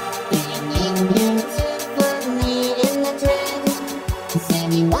 singing beautifully in the dread.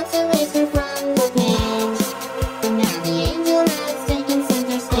 Sammy wants to raise her from the page, but now the angel has taken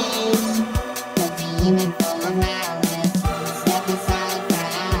center stage. The demon full of malice, step aside for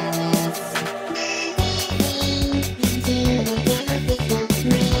Alice.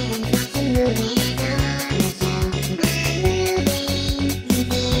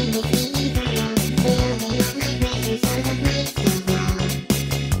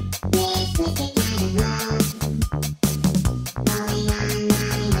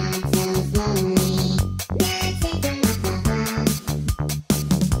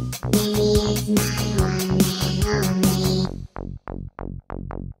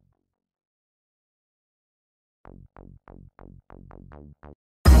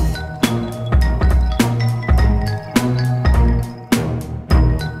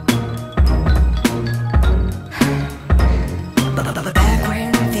 Back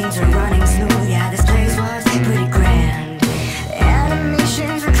when things were running smooth, yeah, this place was pretty grand. The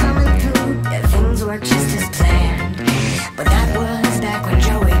animations were coming through, yeah, things were just as planned. But that was back when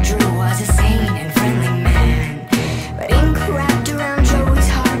Joey Drew was a sane and friendly man. But ink wrapped around Joey's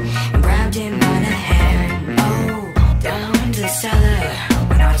heart and grabbed him by the hand. Oh, down to the cellar,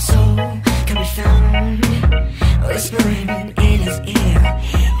 where not a soul can be found, whispering in his ear,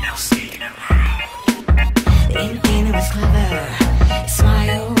 no sneaking around. The ink was clever, his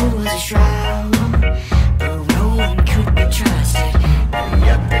smile was a shroud, but no one could be trusted,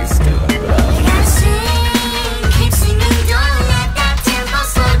 yet they still love. You gotta sing, keep singing, don't let that tempo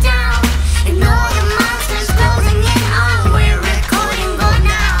slow down. Ignore the monsters closing in on, we're recording, go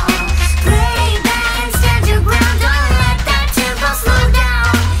now. Play back and stand your ground, don't let that tempo slow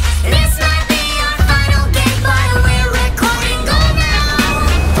down. This might be our final gig, but we're recording, go now.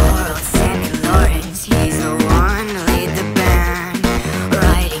 Poor old Sammy Lawrence, he's the one to lead the band.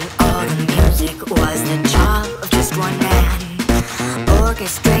 Writing all the music was the job of just one man.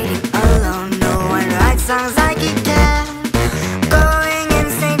 Orchestrating alone, no one writes songs like he can. Going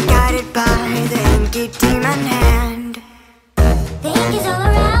insane, guided by the inky team in hand. The ink is all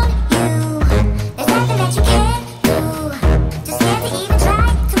around you. There's nothing that you can't do. Too scared to even try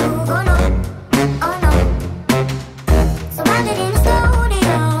to move. Oh no, oh no. Surrounded in a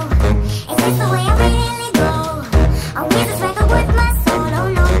studio. Is this the way I really go? I'll read this record with my soul. Oh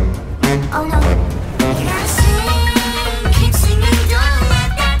no, oh no. You gotta sing, keep singing, don't let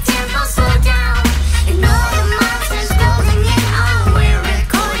that tempo slow down. Ignore the monsters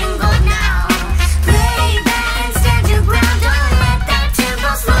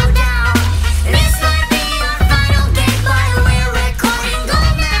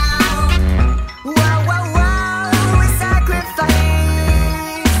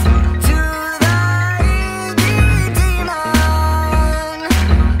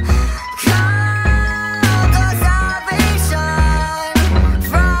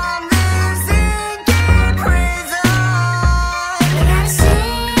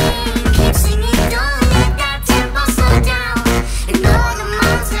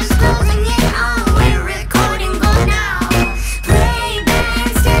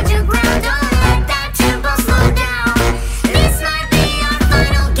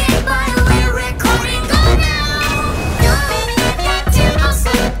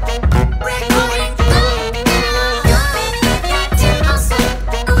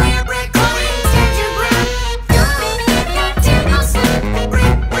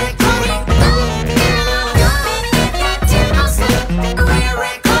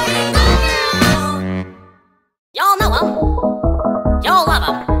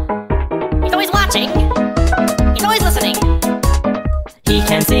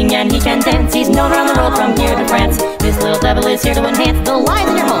and he can dance. He's known around the world from here to France. This little devil is here to enhance the life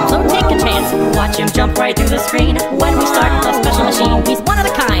in your home, so take a chance. Watch him jump right through the screen when we start the special machine. He's one of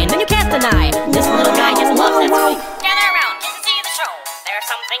a kind, and you can't deny. This little guy just loves it. Gather around, get to see the show. There's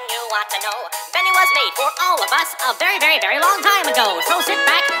something you want to know. Bendy was made for all of us a very, very, very long time ago. So sit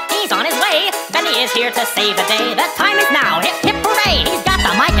back, he's on his way. Bendy is here to save the day. The time is now, hip hip hooray. He's got the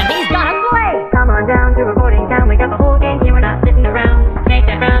mic and he's gonna play. Come on down to recording town. We got the whole gang here, we're not sitting around. Take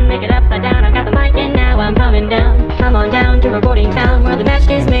that round, make it upside down. I've got the mic and now I'm coming down. Come on down to recording town, where the match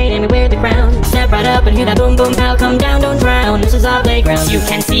is made and we wear the crown. Step right up and hear that boom boom pow. Come down, don't drown, this is our playground. You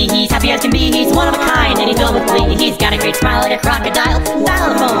can see he's happy as can be. He's one of a kind and he's filled with glee. He's got a great smile like a crocodile. Dial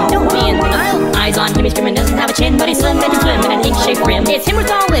the phone, don't be in denial. Eyes on him, he's screaming, doesn't have a chin, but he's slim and can swim in an ink-shaped rim. It's him with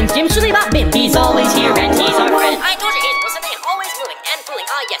tall limbs, Jim Shirley Bop Bim. He's always here and he's our friend. I told you he's listening and always moving and fooling.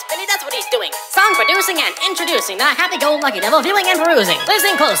 Ah yes, Bendy, that's what he's doing. Song producing and introducing the happy-go-lucky devil, viewing and perusing.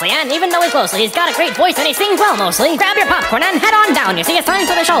 Listen closely, and even though he's closely, he's got a great voice and he sings well mostly. Grab your popcorn and head on down. You see, it's time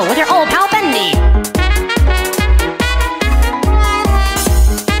for the show with your old pal Bendy.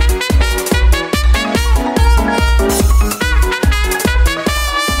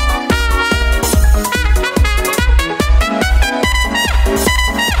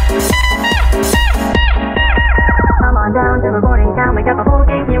 Down to recording town, we got the whole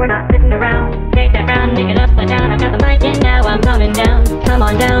gang here, we're not sitting around. Take that round, make it upside down. I've got the mic and now I'm coming down. Come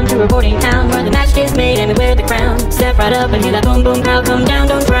on down to recording town, where the match is made and we wear the crown. Step right up and hear that boom boom pow. Come down,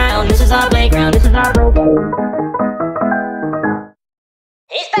 don't drown, this is our playground, this is our playground.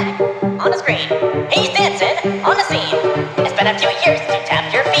 He's back on the screen. He's dancing on the scene. It's been a few years since you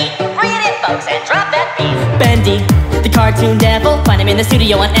tapped your feet. Bring it in, folks, and drop that beat. Bendy, the cartoon devil, find him in the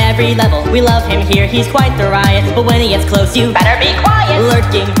studio on every level. We love him here, he's quite the riot, but when he gets close you better be quiet.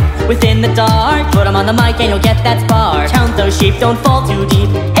 Lurking within the dark, put him on the mic and you'll get that spark. Count those sheep, don't fall too deep.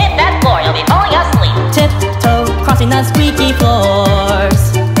 Hit that floor, you'll be falling asleep. Tiptoe, crossing the squeaky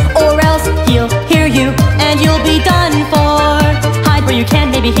floors, or else he'll hear you and you'll be done for. Hide where you can,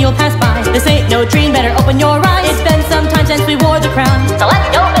 maybe he'll pass by. This ain't no dream, better open your eyes. It's been some time since we wore the crown, so let's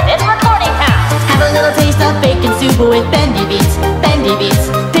go visit recording town. Have a little taste of bacon soup with Bendy Beats. Bendy Beats,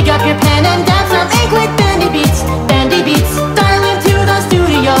 pick up your pen and dab some ink with Bendy Beats. Bendy Beats, Darlin to the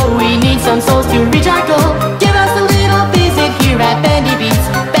studio. We need some souls to reach our goal. Give us a little visit here at Bendy Beats.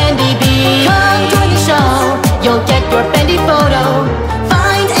 Bendy Beats, come join the show. You'll get your Bendy photo.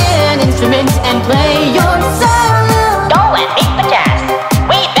 Find an instrument and play your solo. Go and meet the cast.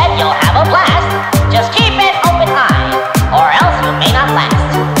 We bet you'll have a blast. Just keep an open eye, or else you may not last.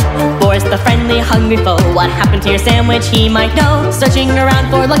 Boris the friendly hungry foe, what happened to your sandwich he might know. Searching around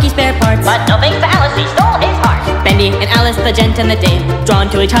for lucky spare parts, but no thanks to Alice, she stole his heart. Bendy and Alice, the gent and the dame, drawn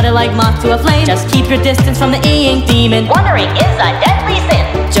to each other like moth to a flame. Just keep your distance from the ink demon. Wandering is a deadly sin.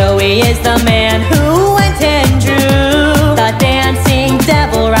 Joey is the man who went and drew the dancing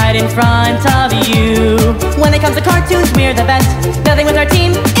devil right in front of you. When it comes to cartoons, we're the best. Nothing with our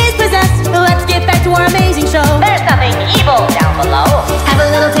team is possessed. Let's get back to our amazing show. There's nothing evil down below. Have a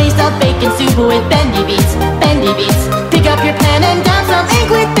little taste of bacon soup with Bendy Beats. Bendy Beats, pick up your pen and dab some ink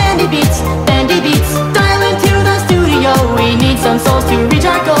with Bendy Beats. Bendy Beats, dial into the studio. We need some souls to reach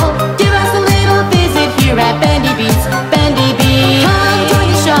our goal. Give us a little visit here at Bendy Beats. Bendy Beats, come join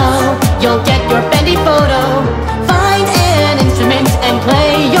the show. You'll get your Bendy photo. Find an instrument and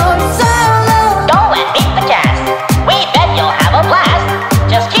play your solo. Go and meet the cast. We bet you'll have a blast.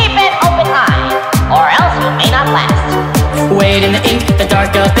 Just keep an open eye, or else you may not last. Wade in the ink, the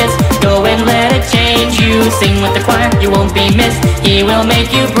dark abyss. Go and let it change you. Sing with the choir, you won't be missed. He will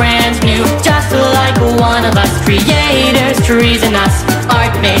make you brand new, just like one of us. Creators, trees and us.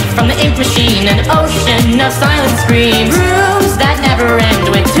 Art made from the ink machine. An ocean of silent screams. Rooms that never end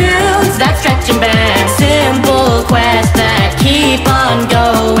with tunes that stretch and bend. Simple quests that keep on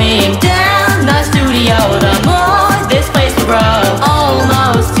going. Down the studio, the more this place will grow.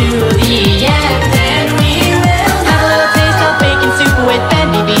 Almost to the end, and we will have a little taste of bacon soup with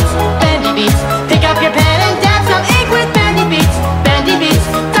Bendy Beats. Bendy Beats, pick up your pen and dab some ink with Bendy Beats. Bendy Beats,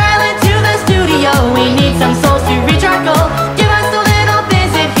 dial into the studio. We need some souls to reach our goal. Give us a little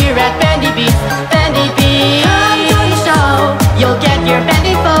visit here at Bendy Beats. Bendy Beats, come join the show. You'll get your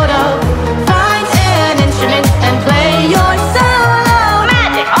Bendy photo. Find an instrument and play your solo.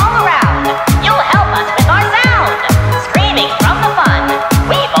 Magic all around. You'll help us with our sound.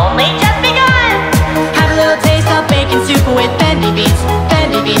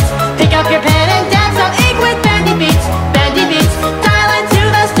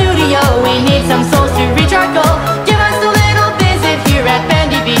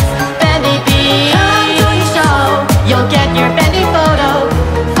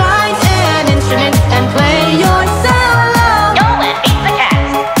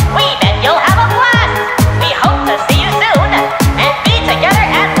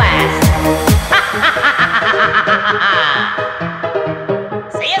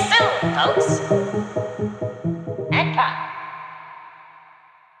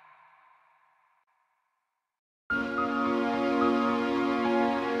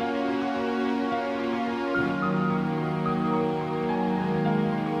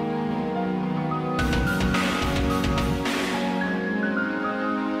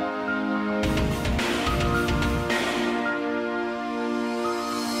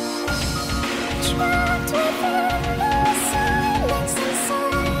 trapped within the silence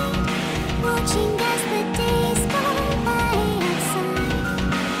inside, watching as the days go by outside.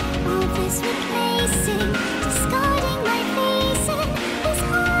 All this replacing, discarding my facing is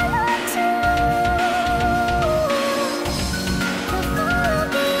hollow too. The fall of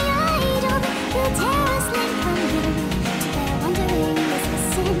the idol will tear us limb from limb, to their wondering is a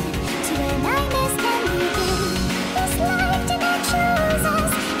sin, to their nightmares can begin. This life did not choose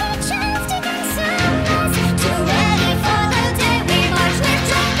us, it chose to consume us. Too ready for the day we march with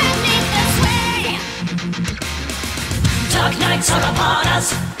drunk beneath the sway. Dark nights are upon us.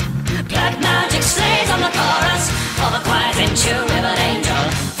 Black magic slays on the chorus. All the quiet into riven angel.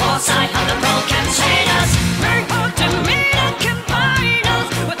 Foresight of the broken chain us. Very hard to meet and combine us.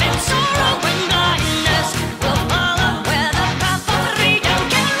 Within sorrow and blindness, we'll follow where the path of freedom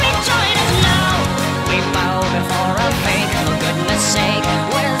can rejoin us now. We bow before our fate, for goodness sake.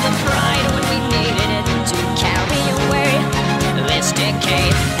 Where's the pride when we needed it to carry away? This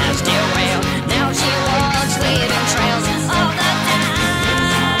decade has derailed. Now she walks, leaving trails of the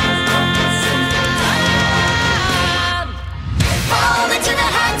fall into the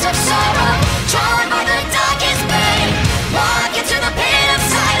hands of sorrow, drawn by the darkest pain. Walk into the pit of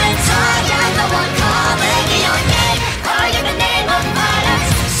silence. I am the one calling your name. I am the name of violence,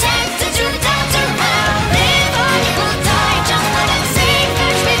 sentenced you down to hell. Live or you will die. Just let it see.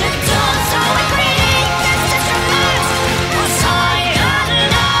 Fetch me the dawn, so I create this instrument for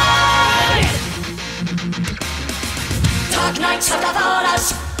Cyanide. Dark nights have devoured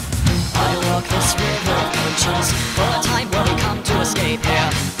us. I walk this river of conscience for a time when we come to escape here.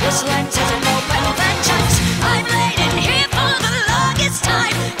 This lens is an open vengeance. I've laid in here for the longest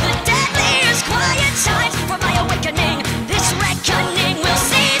time, the deadliest quiet times for my awakening. This reckoning will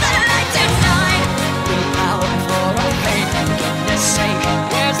see the light tonight. We bow before our faith, for goodness sake.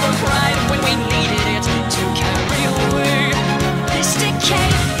 Where's the pride when we needed it to carry away? This decay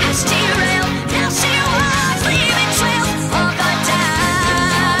has derailed. Now she walks, leaving trails of the damned.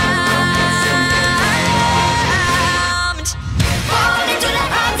 Fall into the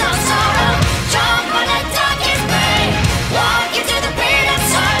hands of sorrow, drawn by the darkest pain. Walk into the pit of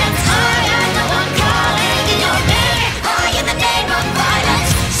silence. I am the one calling your name. I am the name of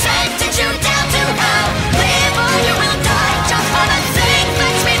violence, sentence you down to hell. Live or you will die. Just for the thing,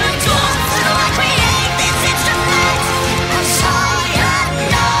 fetch me the tools, so I create this instrument of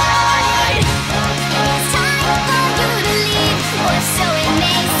Cyanide. It's time for you to leave, or so it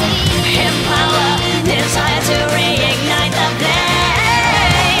may seem. In power, desire to reignite the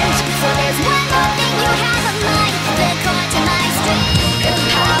flames. For there's one more thing you have in mind, the cord to my stream. In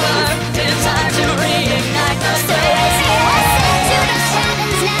power, desire to reignite the So as you flames. ascend to the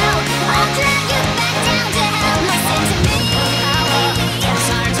heavens now, I'll drag you back down to hell. Listen to me.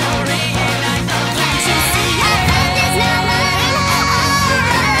 Desire to reignite the Can't you flames. see your friend is not mine?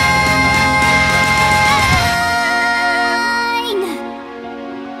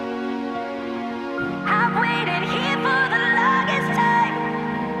 I've waited here for the longest time.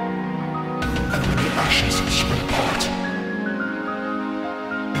 And when the ashes spring apart,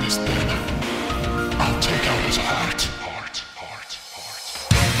 it is then I'll take out his heart.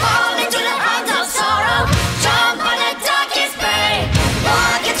 Fall into the hands of sorrow, drawn by the darkest pain.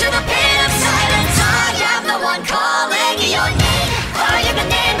 Walk into the pit of silence. I am the one calling your name. I am the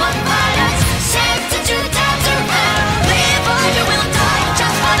name of violence, sentence you down to hell. Live or you will die.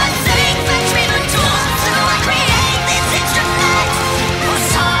 Just for the thing, fetch me the tools, so I create this instrument for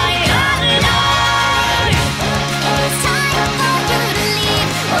Cyanide. It's time for you to leave,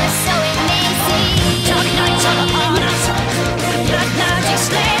 or so it may seem. Dark nights are upon us. Black magic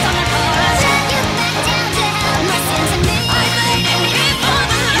slays on the chorus. Drag you back down to hell. Listen to me. I'm laid in here for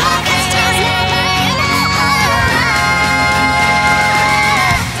the longest time.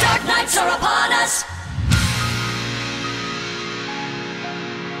 Dark nights are upon us.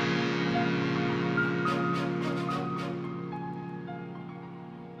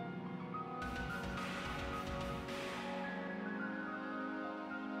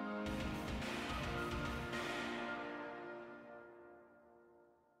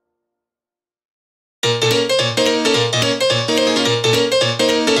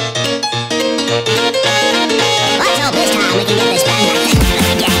 Let's hope this time we can get this band back together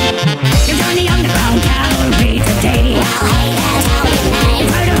again. You join the underground cavalry today. Oh, hey, that's how we name. You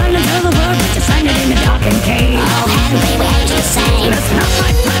try to run into the world, but you're stranded in the darkened cave. Oh, Henry, we ain't the same. Listen up,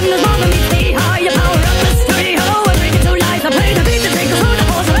 my friend, there's more than meets the eye. You power up the studio and bring it to life. I play the beat to take the food, the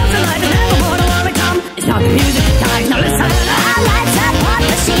force, the rest of life is never more than what we come. It's not the music that dies, now listen. Our lives are part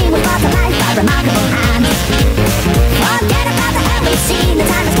machine, we brought to life by remarkable hands. Forget about the hell we've seen, the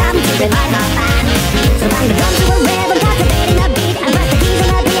time has come to revive our band.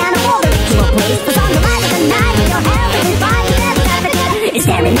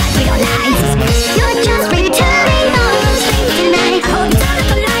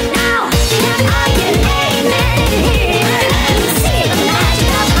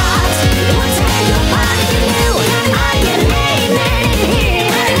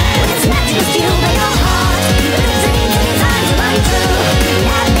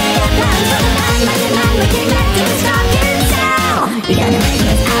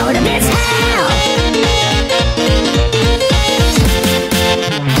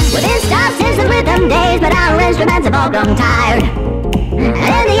 all grown tired.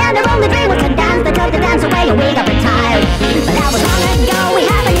 And in the end, our only dream was to dance. They took the dance away and we got retired. But that was long ago. We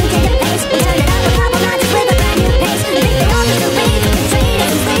have a new change of pace. We turned it up a couple notches with a brand new pace. We think they all just agreed to treat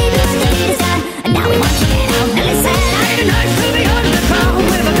us and sleep us the beat is done. And now we want to get out and listen. Ain't it nice to be underground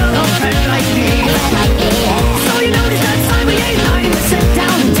with a good old friend like me? So you notice that time we ain't lying. We sit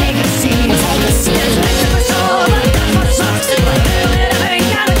down and take a seat. There's legs in my soul, but that's what sucks. But they'll let it hang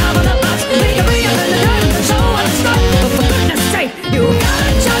down and cover the box. We can bring up in the dirt and show what it's got. But for goodness sake, you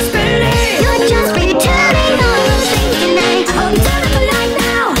gotta just believe. You're just returning all those things tonight. I hope you turn up the light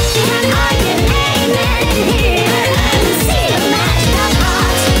now. Can I get amen in here? See the match of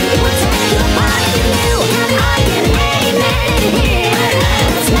hearts. You will tear you apart if you knew. Can I get amen in here?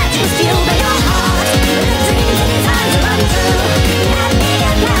 This match was fueled by your heart. With the dreams in your time to run through. You had me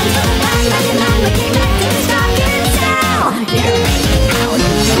at plans for the time back in mind. We came back to the start getting down.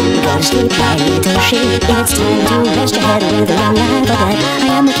 Go to sleep, my little sheep. It's time to rest your head with a long line. Forget I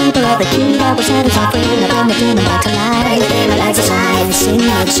am the keeper of the key that will set us all free. I bring the demon back to life. The lights are alive, we sing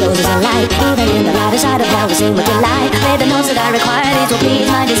it shows us a light. Even in the lighter side of hell, we sing with delight. Play the notes that I require, these will please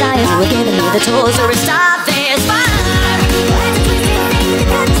my desires. You were giving me the tools to restart this fire. Let's twist it, things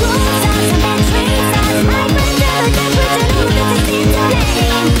that controls us and then treats us. My friend, you're a different to who this is to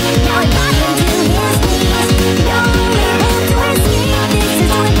blame. Now I brought him to his knees. You're only hope to escape. This is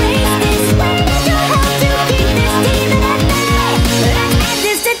to embrace this way. You'll have to keep this demon at bay. Let's end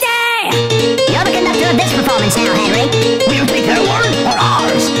this today. You're the conductor of this performance now, Henry. Will you take their word or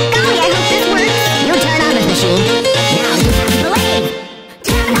ours? Golly, I hope this works. You turn on this machine. Now you have to believe.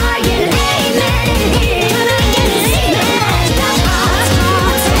 Can I get an amen in here? Can I get an amen?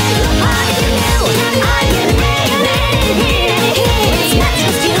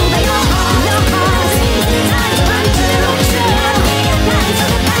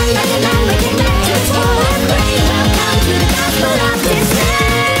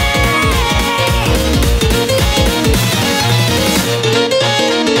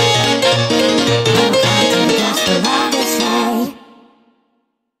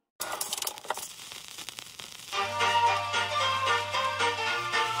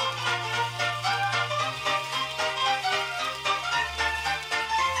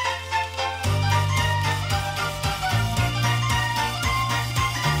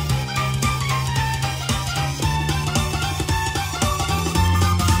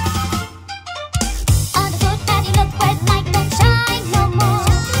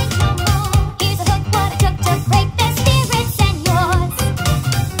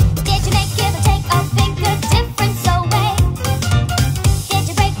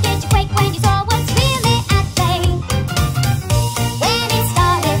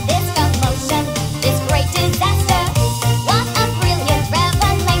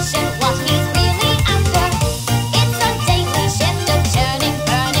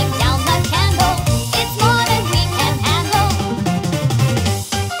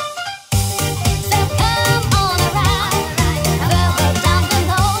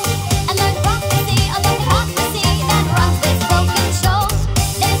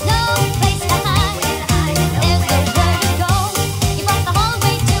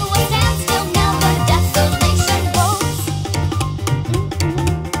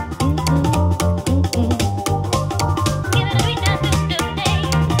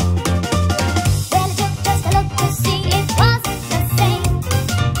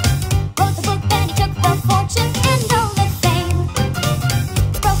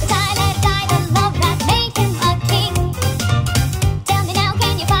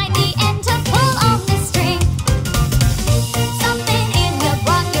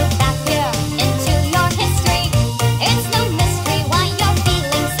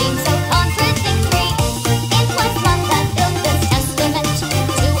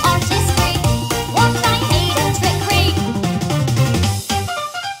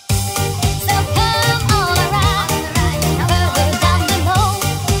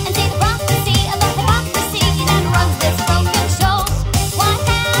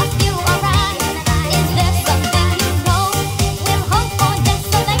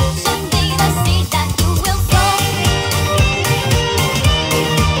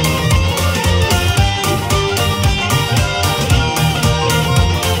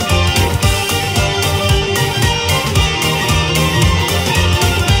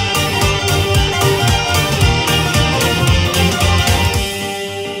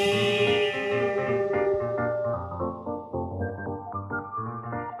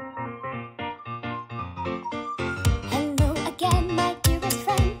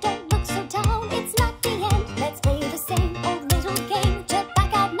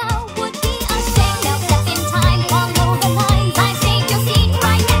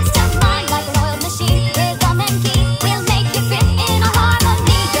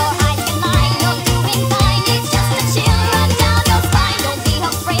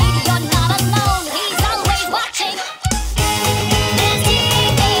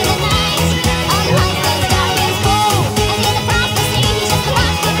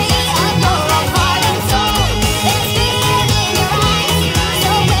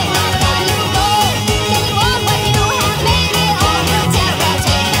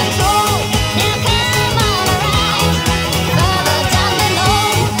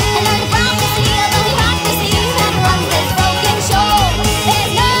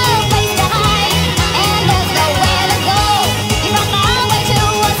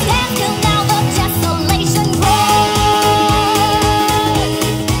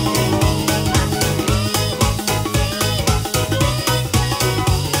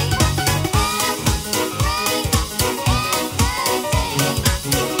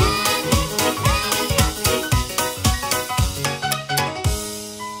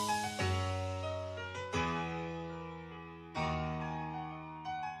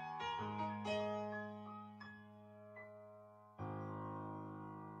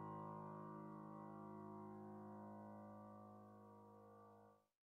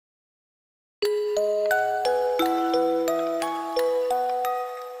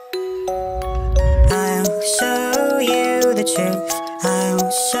 the truth. I will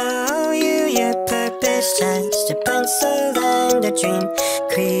show you your purpose, just a pencil and a dream,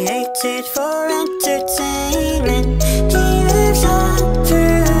 created for entertainment. He lives on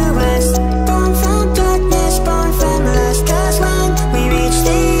through us, born from darkness, born from lust. 'Cause when we reach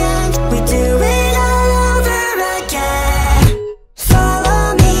the end, we do it all over again.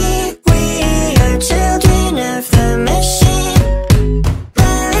 Follow me, we are children of the machine,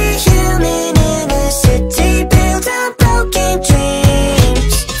 very human in a city built on broken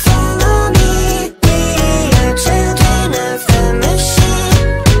dreams. Follow me, we are children of the machine,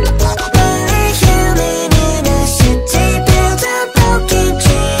 very human in a city built on broken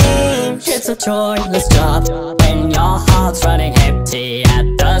dreams. It's a joyless job when your heart's running empty at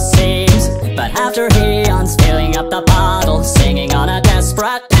the seams. But after eons filling up the bottle, singing on a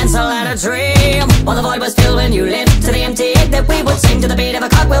desperate pencil and a dream, while the void was filled when you lived to the empty egg that we would sing to the beat of a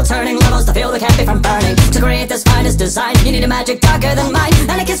cogwheel turning, levels to feel the candy from burning. To create this finest design, you need a magic darker than mine,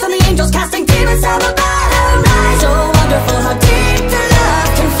 and a kiss from the angels casting demons down the bottom line. So wonderful how deep the love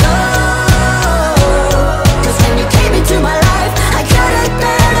can flow, 'cause when you came into my life, I couldn't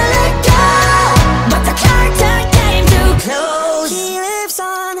bear to let go, but the curtain came too close. He lives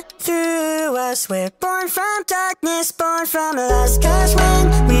on through us, we're born from darkness, born from lust. 'Cause when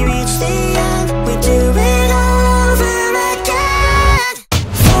we reach the end, we do it all over again.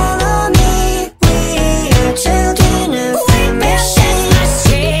 Follow me, we are children of the machine,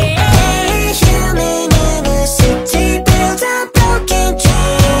 very human in a city built on broken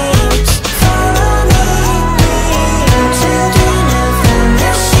dreams. Follow me, we are children of the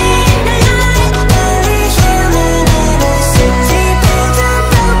machine, very human in a city built on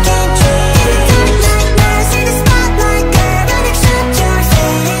broken dreams. Nightmares in the spotlight, girl, and accept your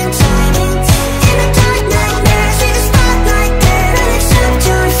fate in time. In the dark, nightmares in the spotlight, girl, and accept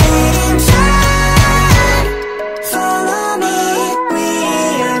your fate in time. Follow me, we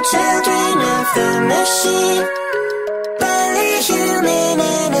are children of the machine, barely human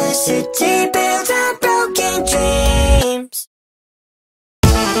in a city built on broken dreams.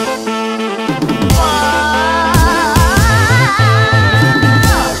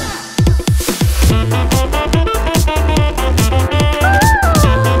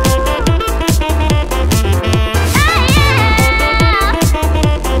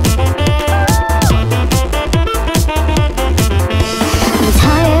 I'm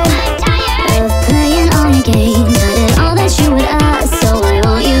tired of playing all your games. I did all that you would ask, so why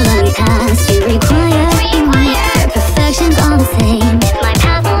won't you let me pass? You require perfection's all the same. If my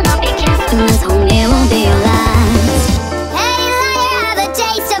path will not be kept, then this home here won't be your last. Hey liar, have a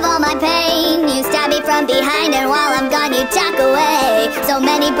taste of all my pain. You stab me from behind, and while I'm gone you tuck away. So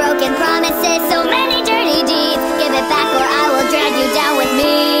many broken promises, so many dirty deeds. Give it back or I will drag you down with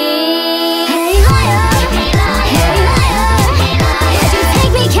me. Hey liar, hey liar, would you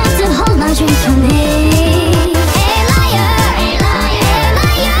take me captive, hold my dreams from me? Hey liar,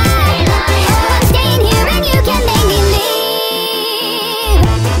 oh, I'm staying here and you can make me leave.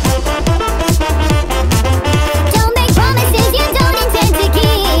 Don't make promises you don't intend to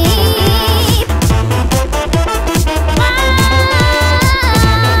keep.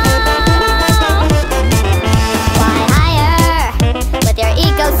 Why hire with your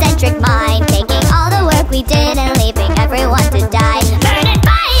egocentric mind, taking all the work we did and leaving everyone to die? Burn in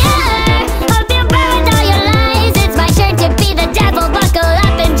fire, hope you burn all your lies. It's my turn to be the devil, buckle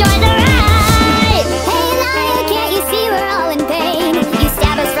up, enjoy the ride. Hey liar, can't you see we're all in pain? You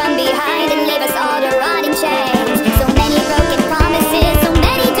stab us from behind and leave us all to rot in chains. So many broken promises, so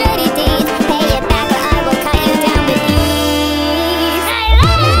many dirty deeds. Pay it back or I will cut you down with ease. Hey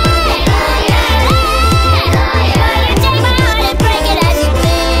liar, you take my heart and break it as you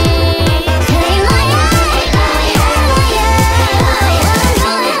please. Hey liar, I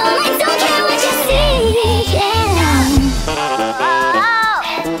don't care what you see. Yeah.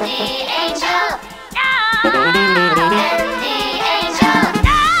 And the angel, and the angel,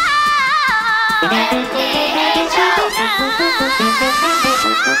 and the angel.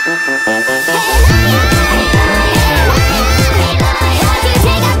 Won't you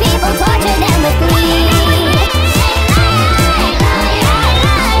take our people, torture them with glee?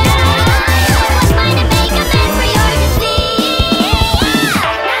 What's mine to make amends for your deceit?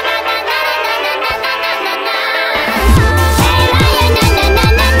 Hey liar,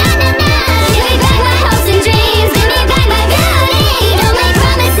 give me back my hopes and dreams, give me back my beauty. Don't make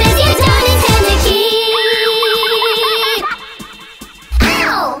promises you don't intend to keep.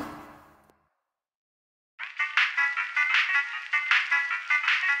 Ow!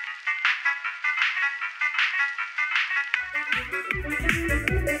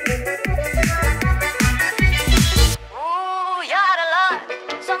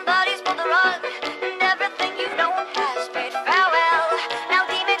 the rug, and everything you've known has bid farewell. Now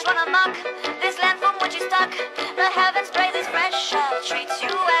demons run amok, this land from which you stuck. The heavens pray this fresh shell treats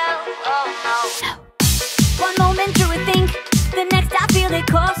you well. Oh no. One moment to rethink, the next I feel it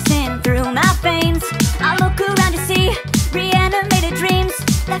coursing through my veins. I look around to see reanimated dreams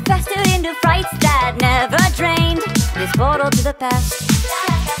that festered into frights that never drained. This portal to the past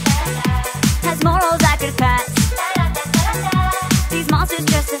has morals I could pass. These monsters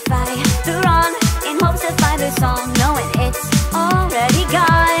justify the wrong in hopes to find their song, knowing it's already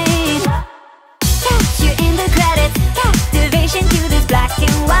gone. Catch you in the credits, captivation to this black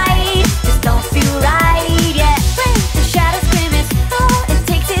and white. Just don't feel right yet. When the shadows grimace, all it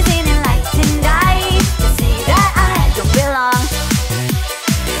takes is an enlightened eye to see that I don't belong.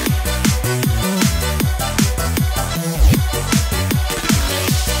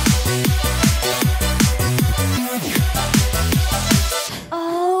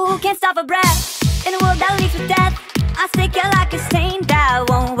 Oh, can't stop a breath in a world that leads with death. I stick it like a stain that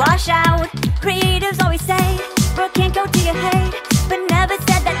won't wash out. Creatives always say work can't go to your head, but never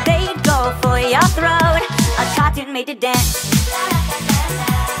said that they'd go for your throat. A cartoon made to dance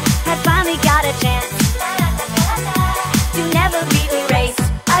had finally got a chance to never be erased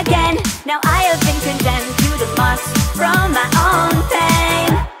again. Now I have been condemned to the marks from my own pain.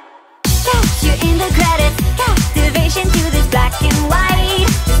 Catch you in the credits, captivation to this black and white.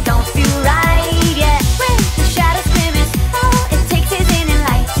 Just don't feel right yet. When the shadows grimace, all it takes is an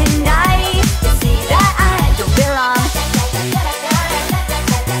enlightened eye to see that I don't belong.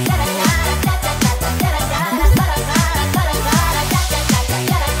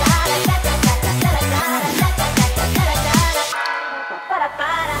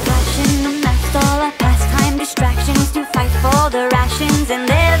 Watching the mess, all our pastime distractions to fight for the rations and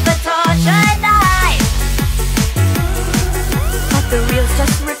live a tortured life. But the reals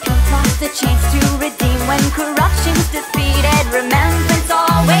just repeat, lost the chance to redeem when corruption's defeated. Remembrance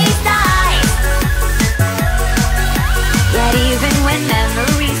always dies. Yet even when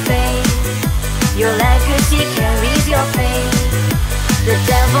memories fade, your legacy carries your fate. The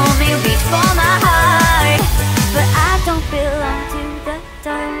devil may reach for my heart, but I don't belong to the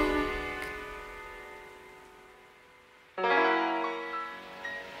dark.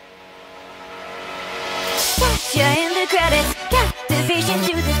 Catch you in the credits, captivation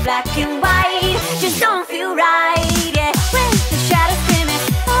to this black and white. Just don't feel right, yeah. When the shadows grimace,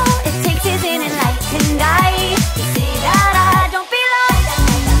 all it takes is an enlightened eye to see that I don't belong.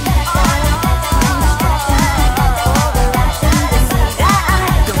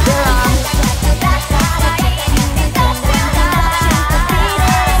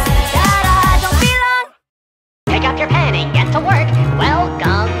 Pick up your pen and get to work.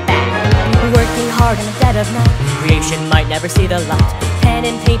 Welcome back. Working hard in the dead of night, creation might never see the light. Pen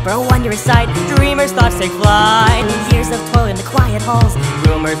and paper, one your side, dreamers' thoughts take flight. Years of toil in the quiet halls,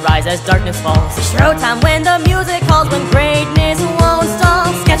 rumors rise as darkness falls. Showtime when the music calls, when greatness won't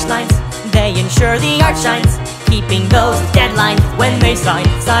stall. Sketch lines, they ensure the art shines, keeping those deadlines when they sign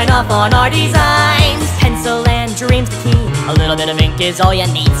off on our designs. Pencil and dreams the key, a little bit of ink is all you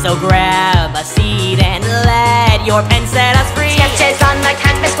need. So grab a seat and let your pen set us free. Sketches on the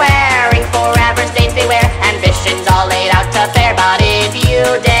canvas wearing forever stains beware. Ambitions all laid out to fair, but if you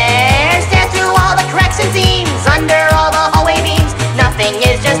dare stare through all the cracks and seams, under all the hallway beams, nothing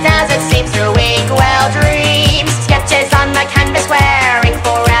is just as it seems through Inkwell Dreams. Sketches on the canvas wearing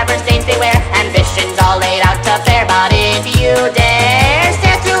forever stains beware. Ambitions all laid out to fair, but if you dare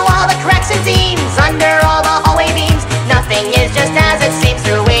stare through all the cracks and seams, under all the hallway beams, nothing is just as it seems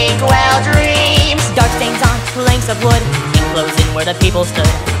through Inkwell Dreams. Dark stains on planks of wood, enclosing where the people stood.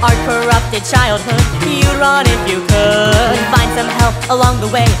 Our corrupted childhood, you'd run if you could. Find some help along the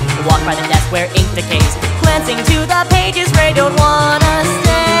way, walk by the desk where ink decays, glancing to the pages where you don't wanna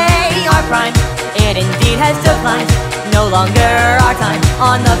stay. Our prime, it indeed has declined, no longer our time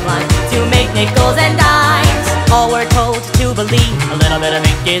on the climb to make nickels and dimes. All we're told to believe, a little bit of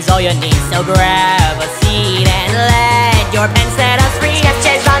ink is all you need. So grab a seat and let your pen set us free.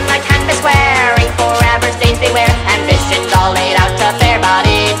 Sketches on the canvas wearing forever stains beware. Ambitions all laid out to fair, but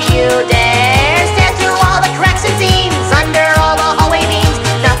if you dare stare through all the cracks and seams, under all the hallway beams,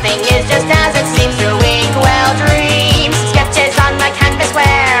 nothing is just as it seems through Inkwell Dreams. Sketches on the canvas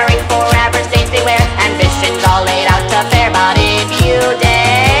wearing forever stains beware. Ambitions all laid out to fair, but if you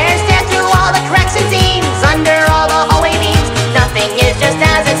dare stare through all the cracks and seams, under all the hallway beams, nothing is just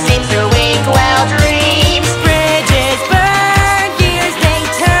as it seems through Inkwell Dreams. Bridges burn, gears they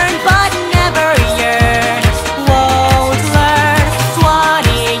turn, but never yearn. Won't learn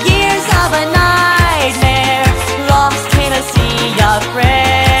 20 years of a nightmare, lost in a sea of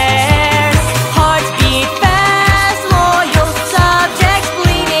prayer.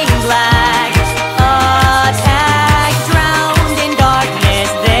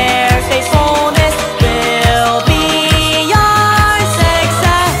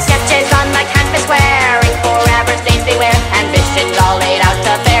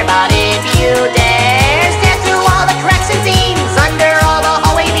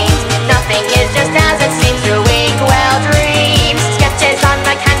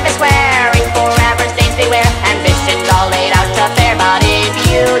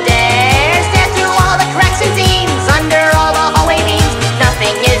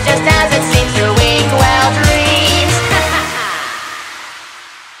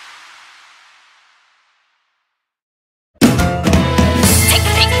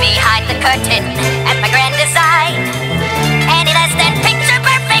 curtain at my grand design. Any less than picture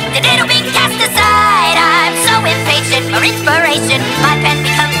perfect and it'll be cast aside. I'm so impatient for inspiration, my pen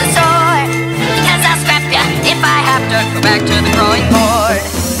becomes the sword. Because I'll scrap ya if I have to go back to the drawing board.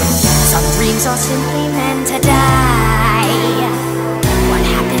 Some dreams are simply meant to die. What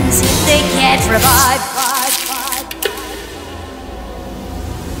happens if they can't revive?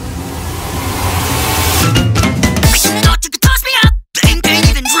 Thought you could toss me up, the ink ain't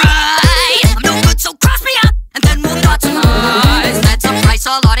even dry. I'm no good, so cross me up, and then we'll start some lies. That's a price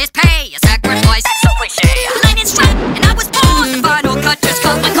all artists pay, a sacrifice. That's so cliche. Lightning struck, and I was born. The final cut just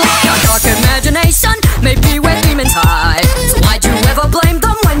cut my cord. Your dark imagination may be where demons hide. So why'd you ever blame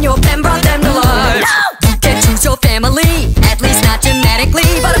them when your pen brought them to life? No! You can't choose your family, at least not genetically.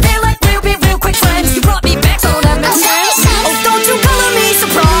 But I feel like we'll be real quick friends. You brought me back, so that makes sense. Oh, don't you color me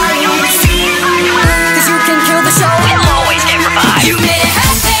surprised. Cause you can kill the show. We'll always get revived. You made it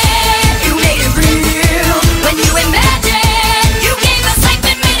happen, you made it real. When you imagine, you gave us life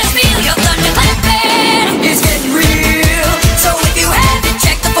and made us feel. Your thunder clapping is getting real. So if you haven't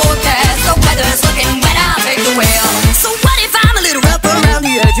checked the forecast, the weather's looking wet, I'll take the wheel. So what if I'm a little rough around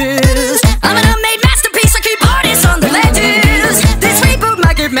the edges? I'm an unmade masterpiece, I keep artists on the ledges. This reboot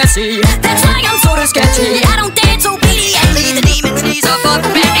might get messy, that's why I'm sorta sketchy. I don't dance obediently, the demon's knees are for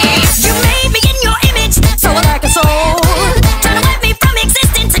Bendy. You made me in your image, so I like a soul. Trying to wipe me from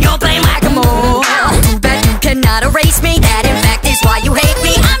existence and you're playing whack-a-mole. Too bad you cannot erase me, that in fact is why you hate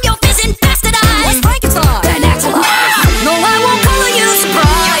me. I'm your fizzing bastardized Frankenstein, that actualized. No, I won't color you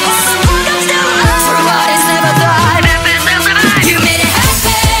surprise. True artists never thrive. You made it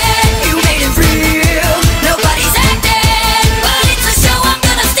happen, you made it real. Nobody's acting, but it's a show I'm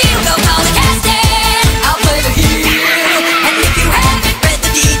gonna steal. Go call the casting, I'll play the heel. And if you haven't read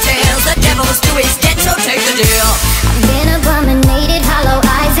the details, the devil's due is dead, so take the deal. I've been abominated, hollow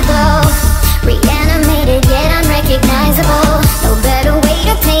eyes aglow, reanimated yet unrecognizable. No better way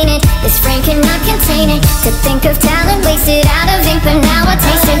to paint it, this frame cannot contain it. To think of talent wasted out of ink, but now I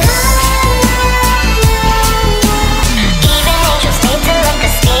taste it. Even angels need to let the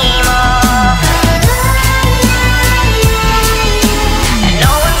steam off, and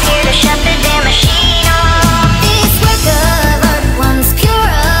no one's here to shut the damn machine off. This work of art, once pure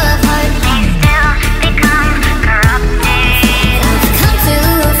of heart, may still become corrupted. I've come to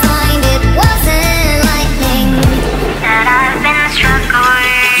find it wasn't lightning that I've been struck with.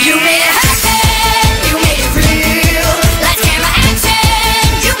 You made it happen, you made it real. Lights, camera, action,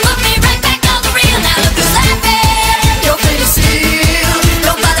 you put me right back on the reel. Now look who's laughing, you're free to steal.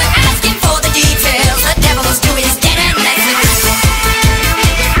 Don't bother asking for the details, the devil's due is dead and that's it.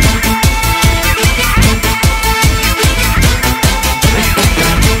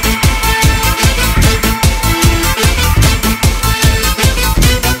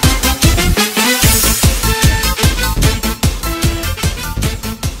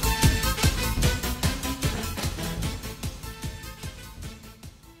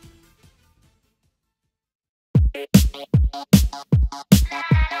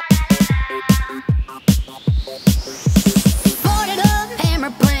 Boarded up,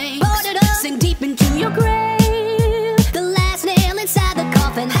 hammer planks. Boarded up, sink deep into your grave. The last nail inside the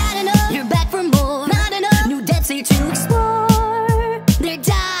coffin. Had enough, you're back for more. Not enough, new Dead Sea to explore. They're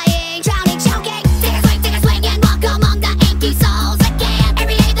dying, drowning, choking. Take a swing and walk among the empty souls again.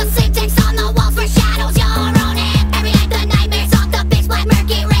 Every day the sleep takes on the walls for shadows you're owning. Every night the nightmares of the big black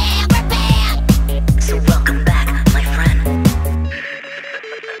murky rubber band. So welcome back, my friend.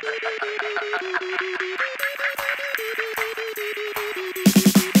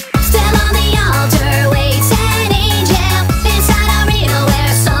 Still on the altar waits an angel inside a arena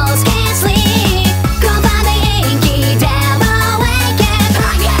where souls can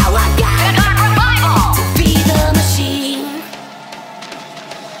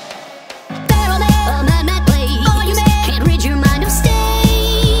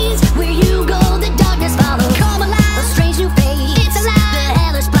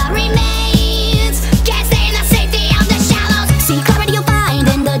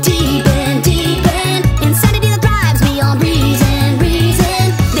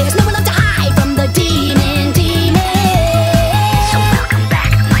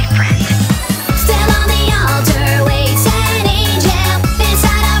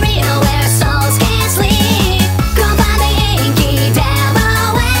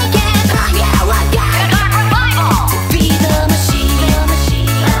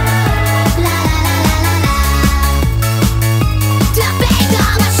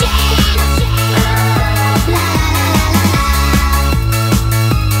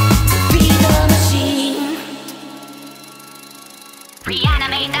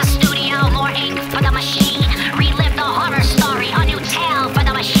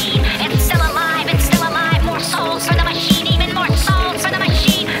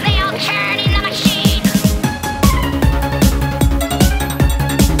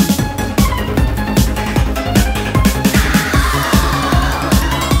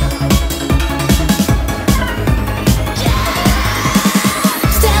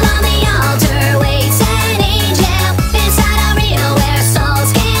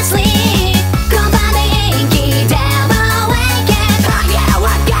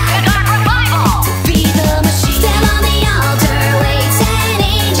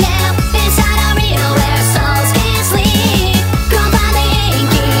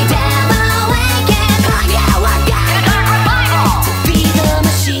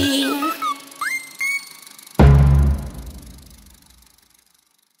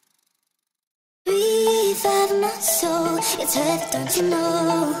Revive my soul, it's heavy, don't you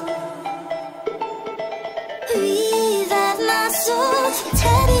know? Revive my soul, it's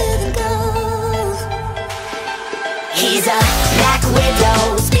heavier than gold. He's a black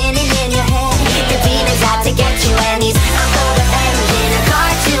widow spinning in your head. The demon's out to get you, and he's out for revenge in a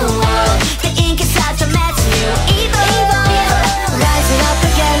cartoon world. The ink is out to match new evil, rising up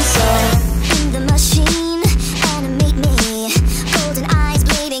again. So in the machine, animate me. Golden eyes,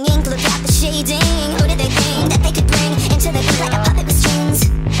 bleeding ink, look at the shading. Who did they think that they could bring into the ink like a puppet with strings?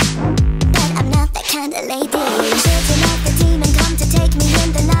 But I'm not that kind of lady. Children of the demon come to take me in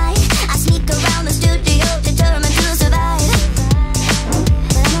the night. I sneak around the studio, determined to survive.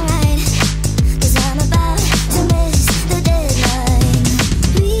 But I'm alright, 'cause I'm about to miss the deadline.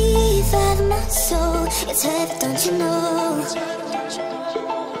 Revive my soul, it's heavy, don't you know?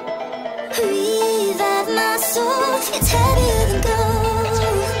 Revive my soul, it's heavier than gold.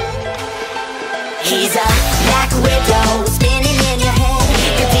 he's a black widow spinning in your head.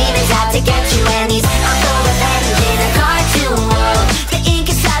 The demon's out to get you, and he's out for revenge in a cartoon world. The ink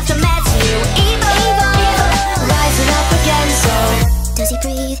is out to match new evil, rising up again. So does he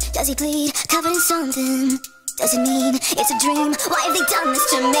breathe? Does he bleed? Covered in something. Does it mean it's a dream? Why have they done this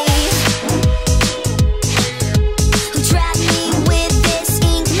to me? Who trapped me with this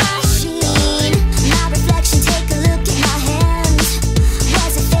ink machine? My reflection, take a look at my hands.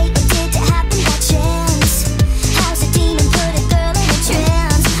 Was it fate or did it happen by chance? How's a demon put a girl in a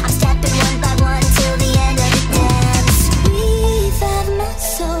trance? I'm stepping one by one till the end of the dance. Revive my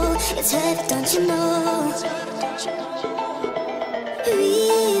soul, it's heavy, don't you know?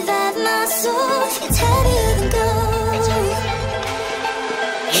 Revive my soul, it's heavier than gold.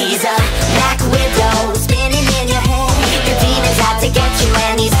 he's a black widow spinning in your head. The demon's out to get you,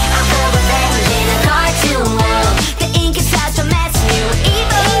 and he's out for revenge in a cartoon world. The ink is out to match new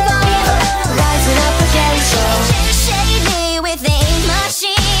evil, rising up again. So Shade me with the ink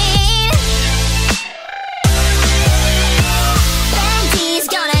machine. Bendy's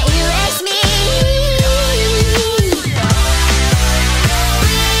gonna erase me.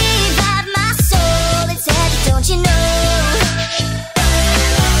 Revive my soul, it's heavy, don't you know?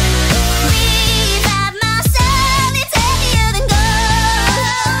 Revive my soul, it's heavier than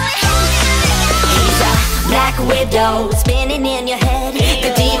gold. he's a black widow spinning in your head.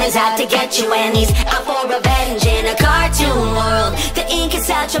 The demon's out to get you, and he's out for revenge in a cartoon world. The ink is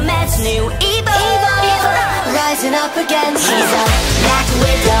out to match new evil, rising up again. He's a black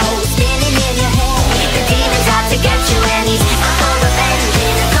widow spinning in your head. The demon's out to get you, and he's out for revenge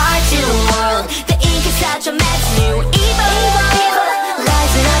in a cartoon world. The ink is out to match new evil,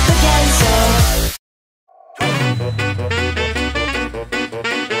 rising up again. So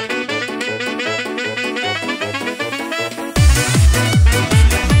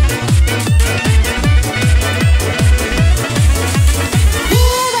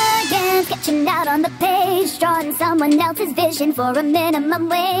Here again, sketching out on the page, drawing someone else's vision for a minimum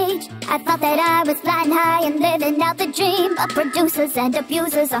wage. I thought that I was flying high and living out the dream, but producers and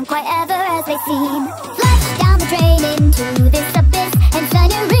abusers aren't quite ever as they seem. Flush down the drain into this abyss, and sun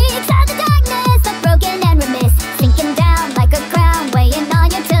your reeks out the darkness, but broken and remiss, sinking down like a crown, weighing on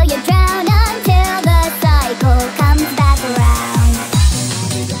you till you drown, until the cycle comes back around.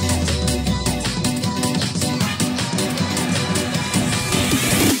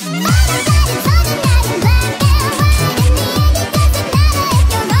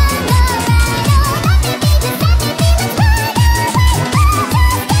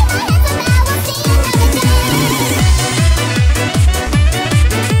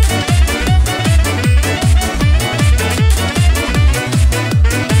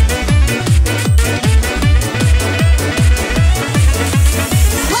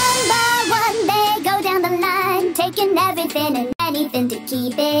 One by one they go down the line, taking everything and anything to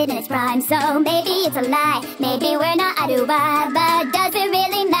keep it in its prime. So maybe it's a lie, maybe we're not eye to eye, but does it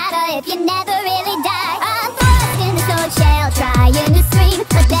really matter if you never really die? I'm thrust in the sword shell, trying to scream,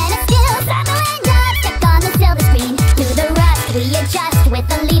 but then I still somehow end up stuck on the silver screen. Through the rust we adjust with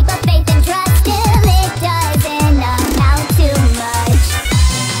a leap of faith and trust, till it doesn't amount to much.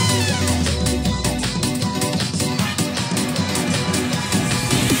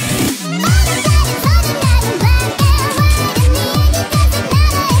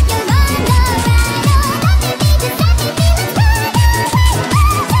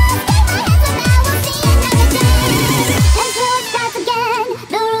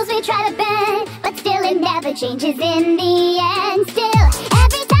 Changes in the end. Still,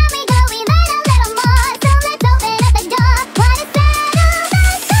 every time we go, we learn a little more. So let's open up the door. Wanna settle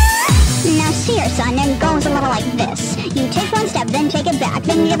the score? Now see your son, and it goes a little like this. You take one step, then take it back,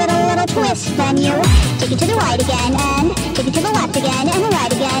 then the other it a little twist. Then you take it to the right again, and take it to the left again, and the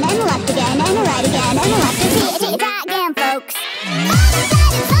right again, and the left again, and the right again, and the left again. See it again, folks.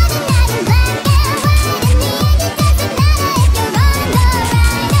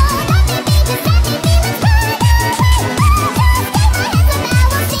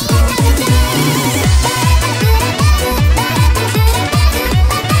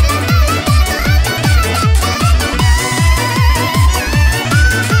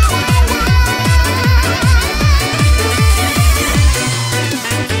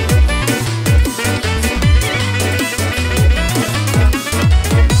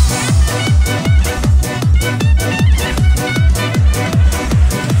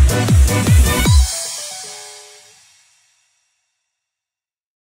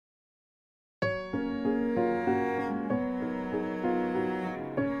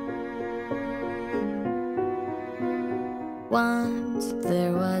 Once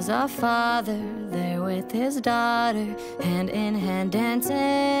there was a father there with his daughter, hand in hand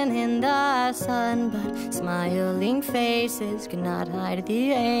dancing in the sun. But smiling faces could not hide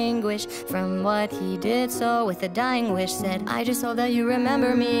the anguish from what he did. So with a dying wish said, I just hope that you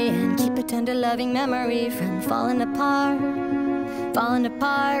remember me and keep a tender loving memory from falling apart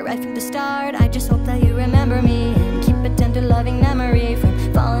right from the start. I just hope that you remember me and keep a tender loving memory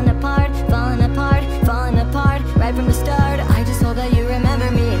from falling apart right from the start. I just hope that you remember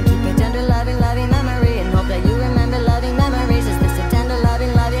me and keep a tender loving memory, and hope that you remember loving memories. Is this a tender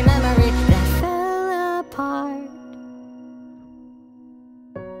loving memory that fell apart?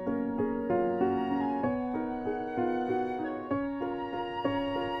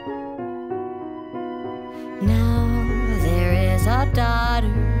 Now there is a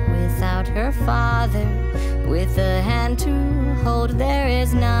daughter without her father, with a hand to hold there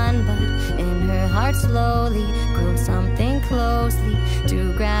is none, but in her heart slowly grows something closely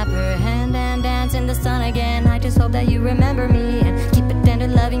to grab her hand and dance in the sun again. I just hope that you remember me and keep a tender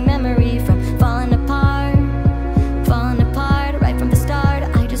loving memory from falling apart right from the start.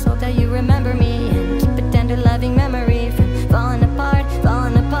 I just hope that you remember me and keep a tender loving memory from falling apart right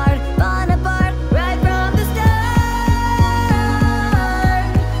from the start.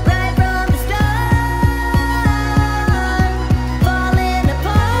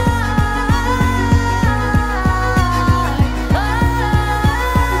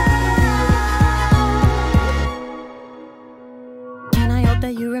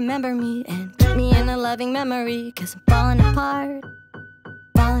 Remember me and keep me in a loving memory, 'cause I'm falling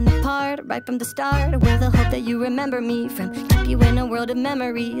apart right from the start, with the hope that you remember me from keep you in a world of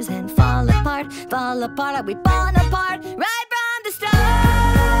memories and fall apart. Are we falling apart right from the start?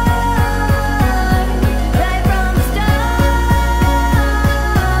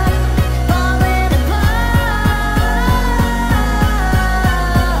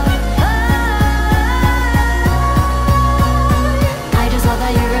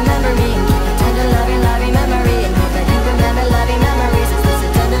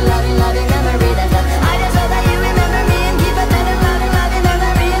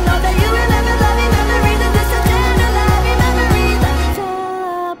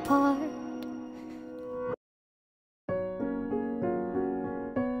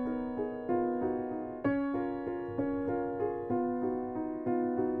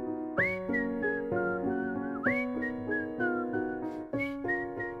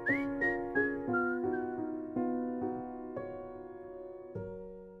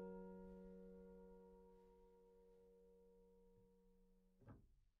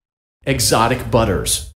 Exotic Butters.